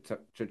trying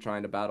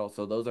to battle.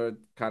 So those are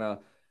kind of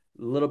a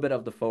little bit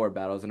of the forward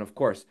battles. And of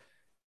course,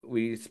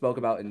 we spoke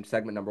about in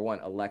segment number 1,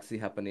 Aleksi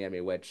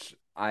Heponiemi, which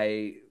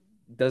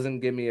doesn't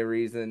give me a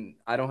reason.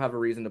 I don't have a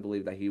reason to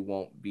believe that he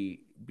won't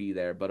be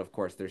there. But of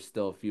course, there's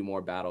still a few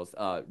more battles.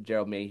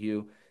 Gerald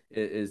Mayhew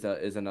is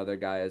another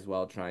guy as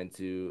well trying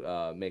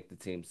to make the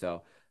team.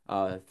 So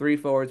 3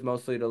 forwards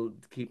mostly to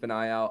keep an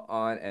eye out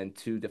on, and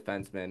 2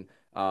 defensemen.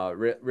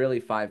 Really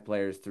 5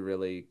 players to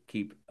really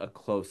keep a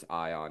close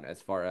eye on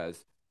as far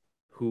as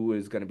who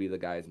is going to be the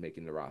guys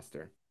making the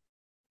roster.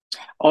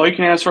 All you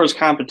can ask for is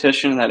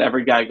competition, that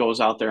every guy goes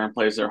out there and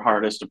plays their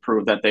hardest to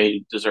prove that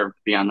they deserve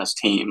to be on this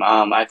team.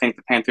 I think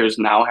the Panthers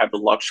now have the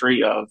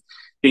luxury of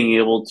being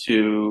able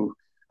to,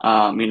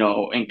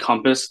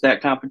 encompass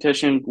that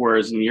competition,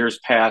 whereas in years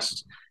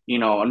past,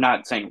 I'm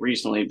not saying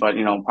recently, but,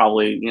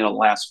 probably,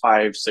 last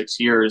 5-6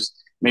 years,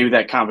 maybe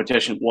that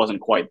competition wasn't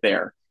quite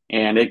there.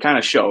 And it kind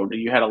of showed.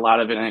 You had a lot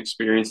of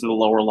inexperience in the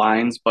lower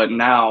lines, but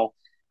now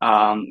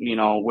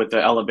with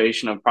the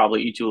elevation of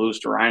probably Etu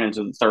Ryan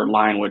into the third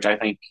line, which I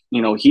think,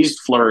 he's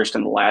flourished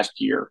in the last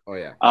year. Oh,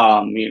 yeah.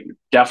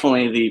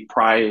 Definitely the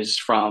prize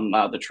from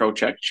the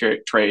Trocheck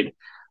trade.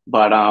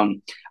 But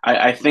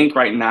I think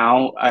right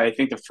now, I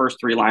think the first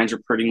three lines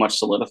are pretty much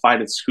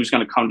solidified. It's who's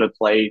going to come to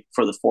play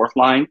for the fourth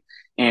line.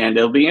 And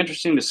it'll be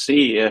interesting to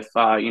see if,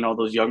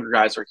 those younger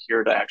guys are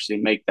here to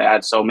actually make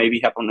that. So maybe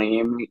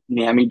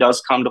Heponiemi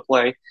does come to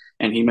play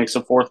and he makes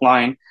a fourth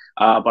line.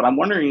 But I'm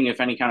wondering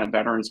if any kind of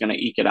veteran is going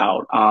to eke it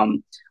out.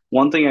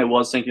 One thing I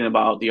was thinking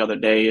about the other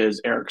day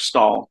is Eric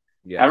Staal.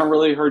 Yes. I haven't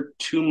really heard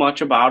too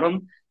much about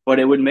him, but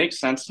it would make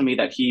sense to me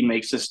that he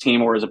makes this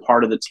team or is a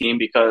part of the team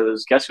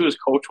because guess who his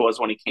coach was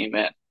when he came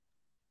in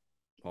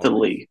to the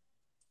league?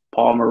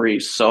 Paul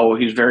Maurice. So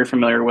he's very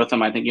familiar with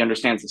him. I think he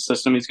understands the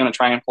system he's going to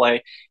try and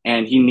play,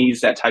 and he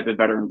needs that type of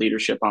veteran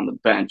leadership on the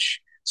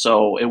bench.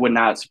 So it would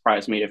not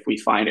surprise me if we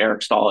find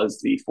Eric Staal as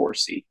the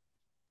 4C.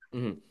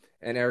 Mm-hmm.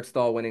 And Eric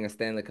Staal winning a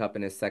Stanley Cup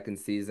in his second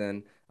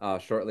season,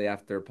 shortly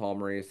after Paul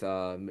Maurice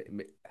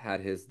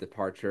had his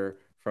departure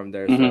from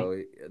there. Mm-hmm.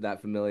 So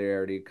that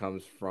familiarity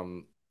comes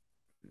from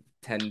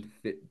 10,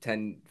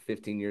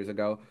 15 years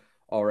ago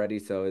already.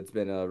 So it's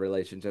been a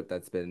relationship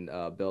that's been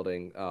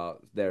building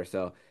there.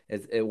 So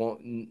it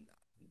won't.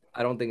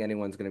 I don't think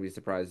anyone's going to be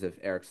surprised if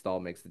Eric Staal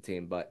makes the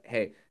team. But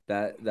hey,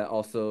 that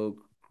also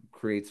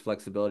creates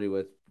flexibility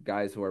with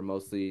guys who are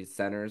mostly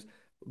centers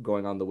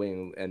going on the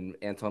wing, and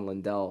Anton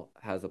Lundell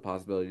has a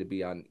possibility to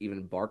be on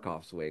even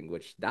Barkov's wing,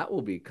 which that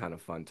will be kind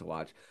of fun to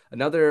watch.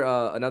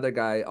 Another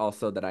guy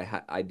also that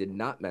I did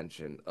not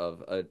mention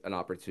of an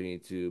opportunity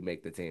to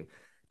make the team.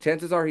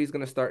 Chances are he's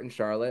going to start in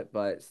Charlotte,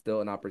 but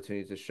still an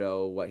opportunity to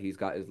show what he's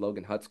got is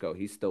Logan Hutsko.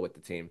 He's still with the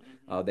team.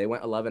 They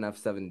went 11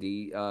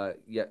 F7D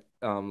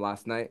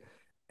last night,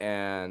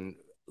 and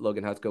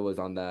Logan Hutsko was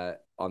on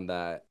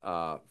that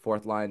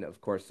fourth line.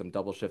 Of course, some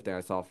double shifting I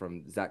saw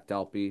from Zach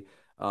Delpy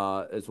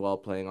as well,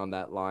 playing on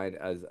that line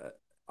as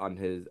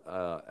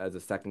a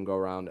second go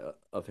round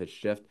of his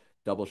shift,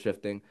 double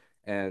shifting.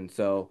 And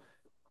so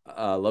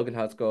Logan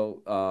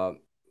Hutsko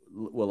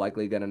will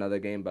likely get another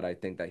game, but I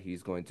think that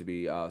he's going to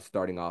be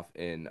starting off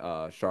in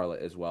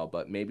Charlotte as well.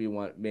 But maybe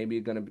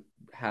going to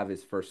have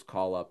his first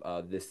call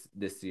up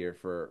this year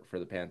for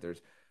the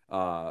Panthers.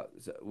 So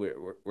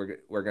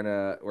we're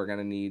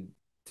gonna need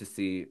to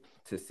see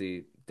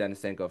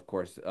Denisenko, of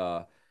course,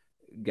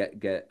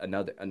 get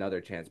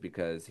another chance,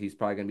 because he's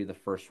probably gonna be the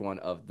first one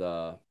of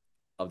the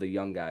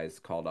young guys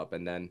called up,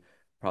 and then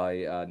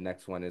probably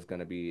next one is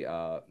gonna be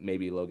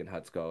maybe Logan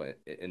Hutsko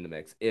in the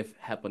mix. If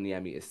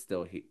Heponiemi is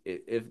still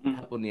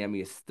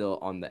Heponiemi is still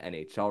on the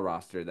NHL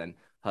roster, then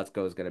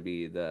Hutsko is gonna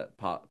be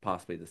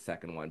possibly the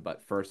second one.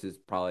 But first is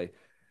probably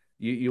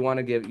you want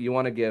to give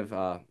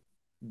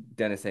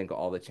Denisenko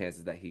all the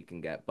chances that he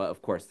can get. But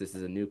of course, this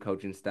is a new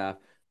coaching staff.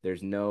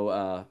 There's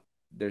no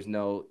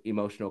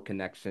emotional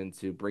connection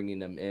to bringing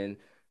them in.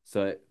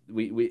 So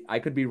I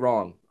could be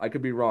wrong. I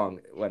could be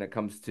wrong when it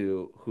comes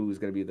to who's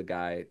going to be the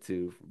guy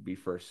to be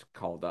first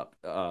called up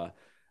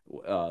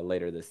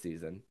later this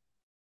season.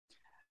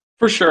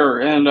 For sure.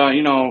 And,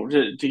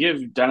 to give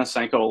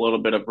Denisenko a little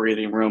bit of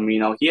breathing room,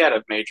 he had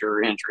a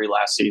major injury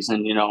last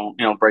season,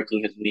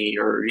 breaking his knee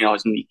or,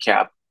 his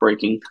kneecap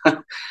breaking.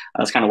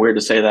 That's kind of weird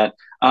to say that.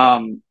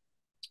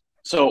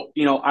 So,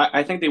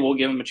 I think they will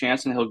give him a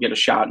chance and he'll get a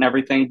shot and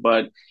everything.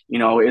 But,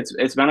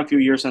 it's been a few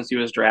years since he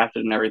was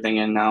drafted and everything.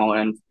 And now,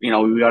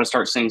 we got to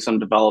start seeing some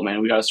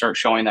development. We got to start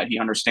showing that he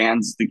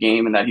understands the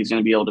game and that he's going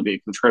to be able to be a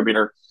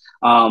contributor.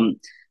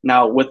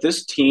 Now, with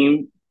this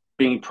team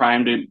being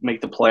primed to make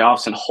the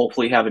playoffs and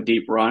hopefully have a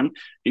deep run,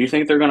 do you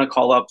think they're going to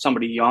call up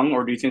somebody young,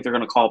 or do you think they're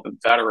going to call up a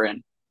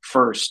veteran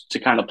first to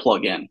kind of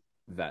plug in?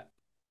 Vet.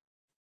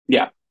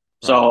 Yeah.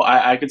 So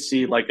I could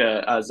see like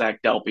a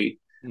Zach Delpy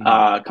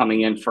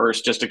coming in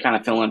first just to kind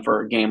of fill in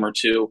for a game or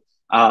two.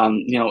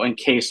 In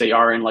case they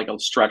are in like a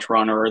stretch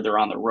run or they're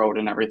on the road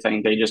and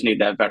everything, they just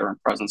need that veteran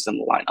presence in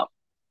the lineup.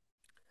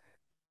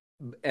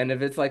 And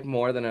if it's like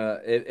more than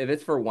if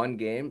it's for one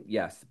game,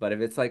 yes. But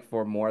if it's like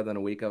for more than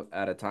a week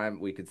at a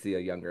time, we could see a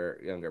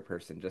younger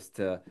person just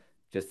to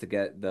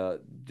get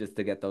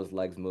those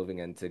legs moving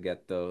and to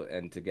get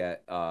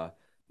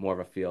more of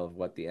a feel of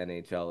what the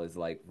NHL is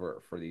like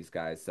for these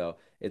guys. So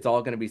it's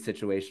all going to be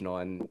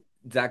situational. And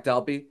Zach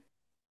Delpy,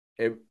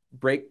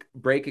 break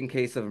in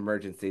case of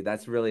emergency.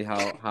 That's really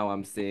how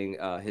I'm seeing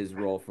his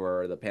role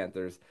for the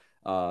Panthers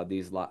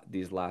these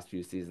last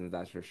few seasons.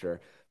 That's for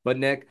sure. But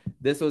Nick,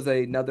 this was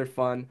another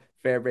fun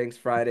Fairbanks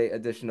Friday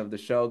edition of the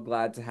show.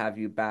 Glad to have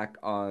you back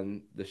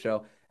on the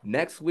show.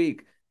 Next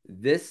week,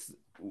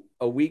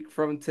 a week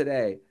from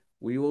today,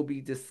 we will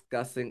be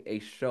discussing a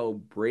show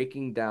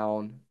breaking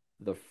down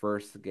the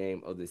first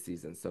game of the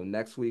season. So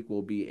next week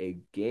will be a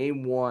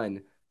game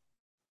 1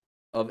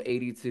 of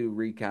 82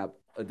 recap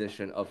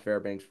edition of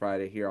Fairbanks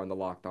Friday here on the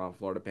Locked On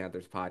Florida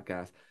Panthers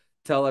podcast.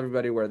 Tell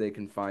everybody where they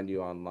can find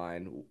you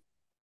online.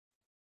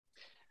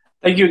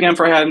 Thank you again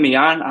for having me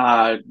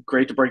on.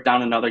 Great to break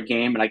down another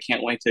game, and I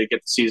can't wait to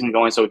get the season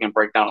going so we can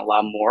break down a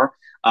lot more.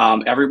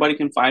 Everybody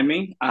can find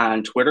me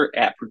on Twitter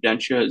at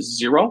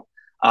Prudentia0.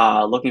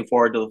 looking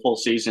forward to the full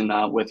season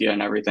with you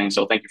and everything.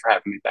 So thank you for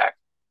having me back.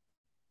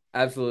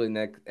 Absolutely,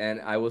 Nick.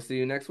 And I will see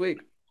you next week.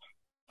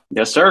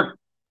 Yes, sir.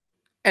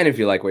 And if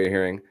you like what you're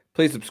hearing,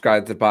 please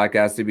subscribe to the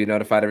podcast to be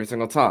notified every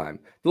single time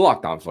the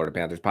Locked On Florida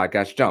Panthers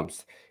podcast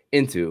jumps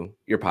into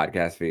your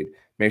podcast feed.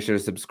 Make sure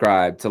to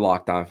subscribe to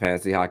Locked On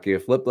Fantasy Hockey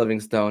with Flip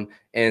Livingstone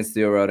and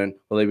Steele Roden,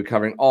 where they'll be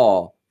covering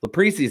all the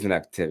preseason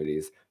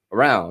activities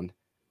around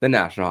the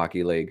National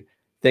Hockey League.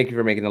 Thank you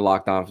for making the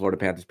Locked On Florida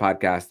Panthers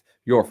podcast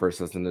your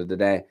first listen of the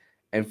day.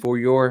 And for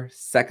your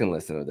second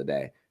listen of the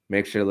day,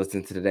 make sure to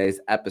listen to today's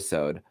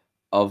episode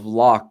of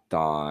Locked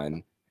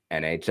On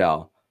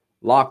NHL.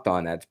 Locked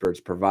On experts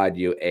provide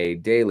you a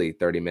daily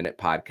 30-minute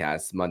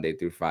podcast Monday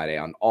through Friday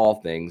on all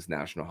things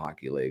National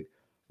Hockey League.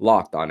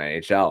 Locked On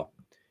NHL,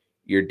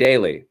 your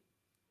daily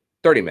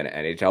 30-minute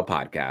NHL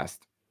podcast.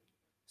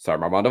 So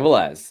I'm Armando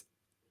Velez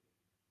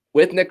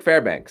with Nick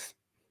Fairbanks.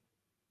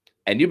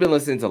 And you've been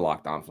listening to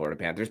Locked On Florida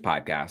Panthers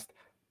podcast,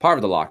 part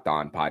of the Locked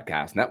On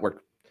Podcast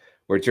Network,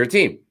 where it's your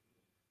team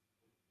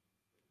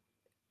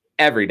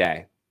every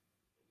day.